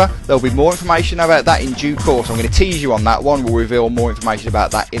 However, there'll be more information about that in due course. I'm going to tease you on that one. We'll reveal more information about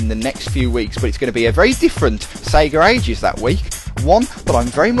that in the next few weeks. But it's going to be a very different Sega Ages that week. One that I'm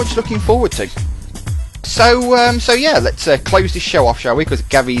very much looking forward to. So yeah, let's close this show off, shall we? Because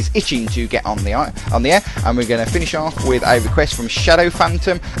Gavi's itching to get on the air, and we're going to finish off with a request from Shadow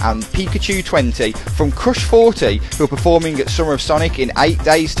Phantom and Pikachu 20 from Crush 40, who are performing at Summer of Sonic in 8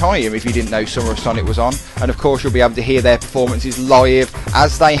 days' time. If you didn't know Summer of Sonic was on, and of course you'll be able to hear their performances live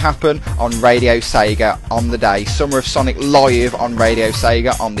as they happen on Radio Sega on the day. Summer of Sonic live on Radio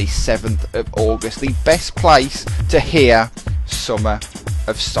Sega on the 7th of August. The best place to hear Summer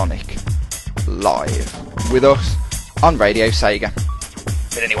of Sonic live with us on Radio Sega.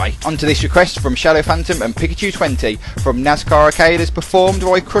 But anyway, on to this request from Shadow Phantom and Pikachu 20 from NASCAR Arcade, as performed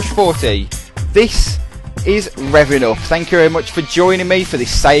by Crush 40. This is Revving Up. Thank you very much for joining me for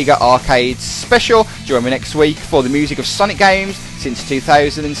this Sega Arcade special. Join me next week for the music of Sonic games since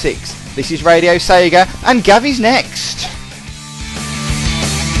 2006. This is Radio Sega, and Gavi's next.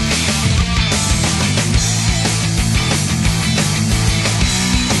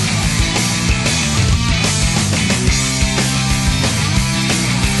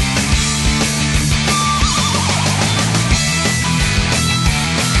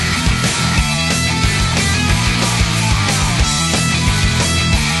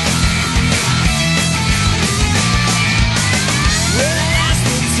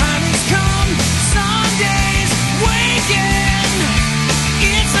 Time has come, some days we get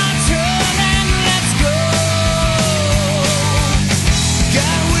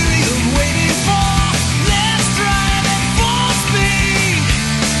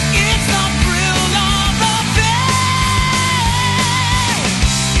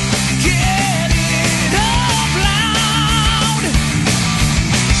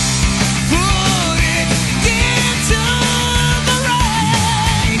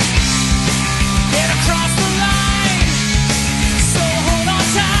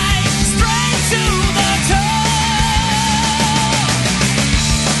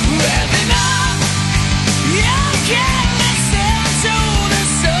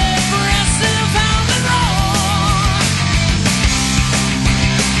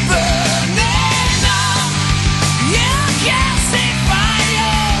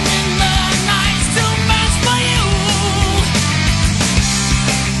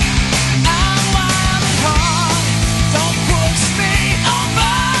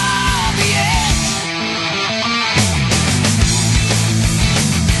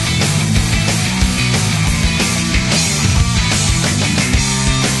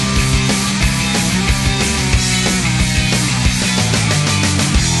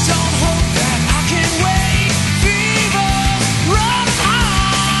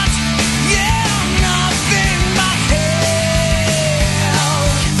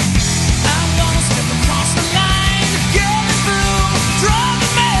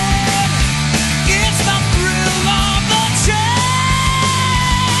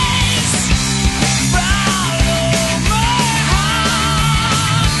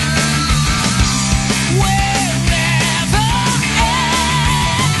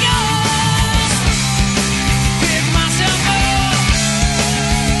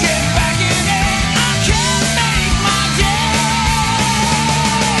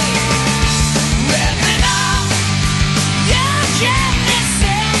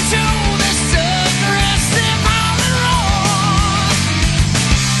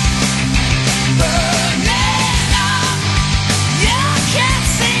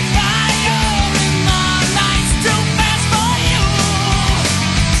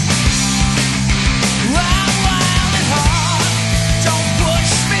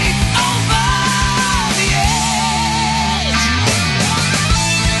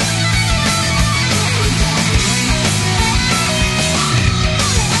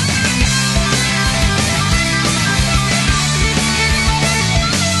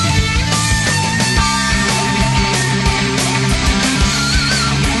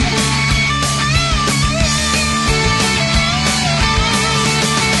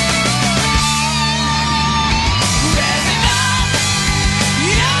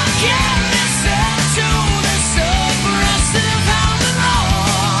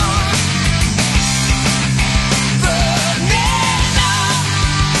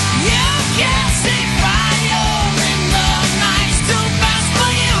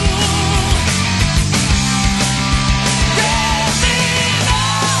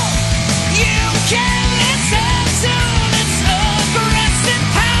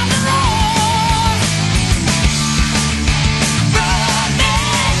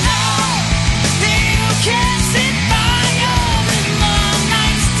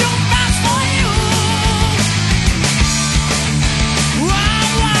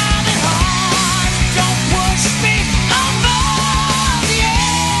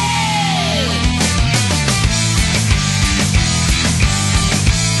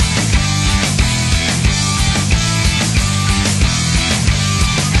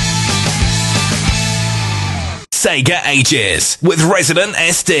Sega Ages with Resident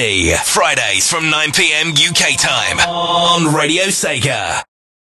SD. Fridays from 9 p.m. UK time on Radio Sega.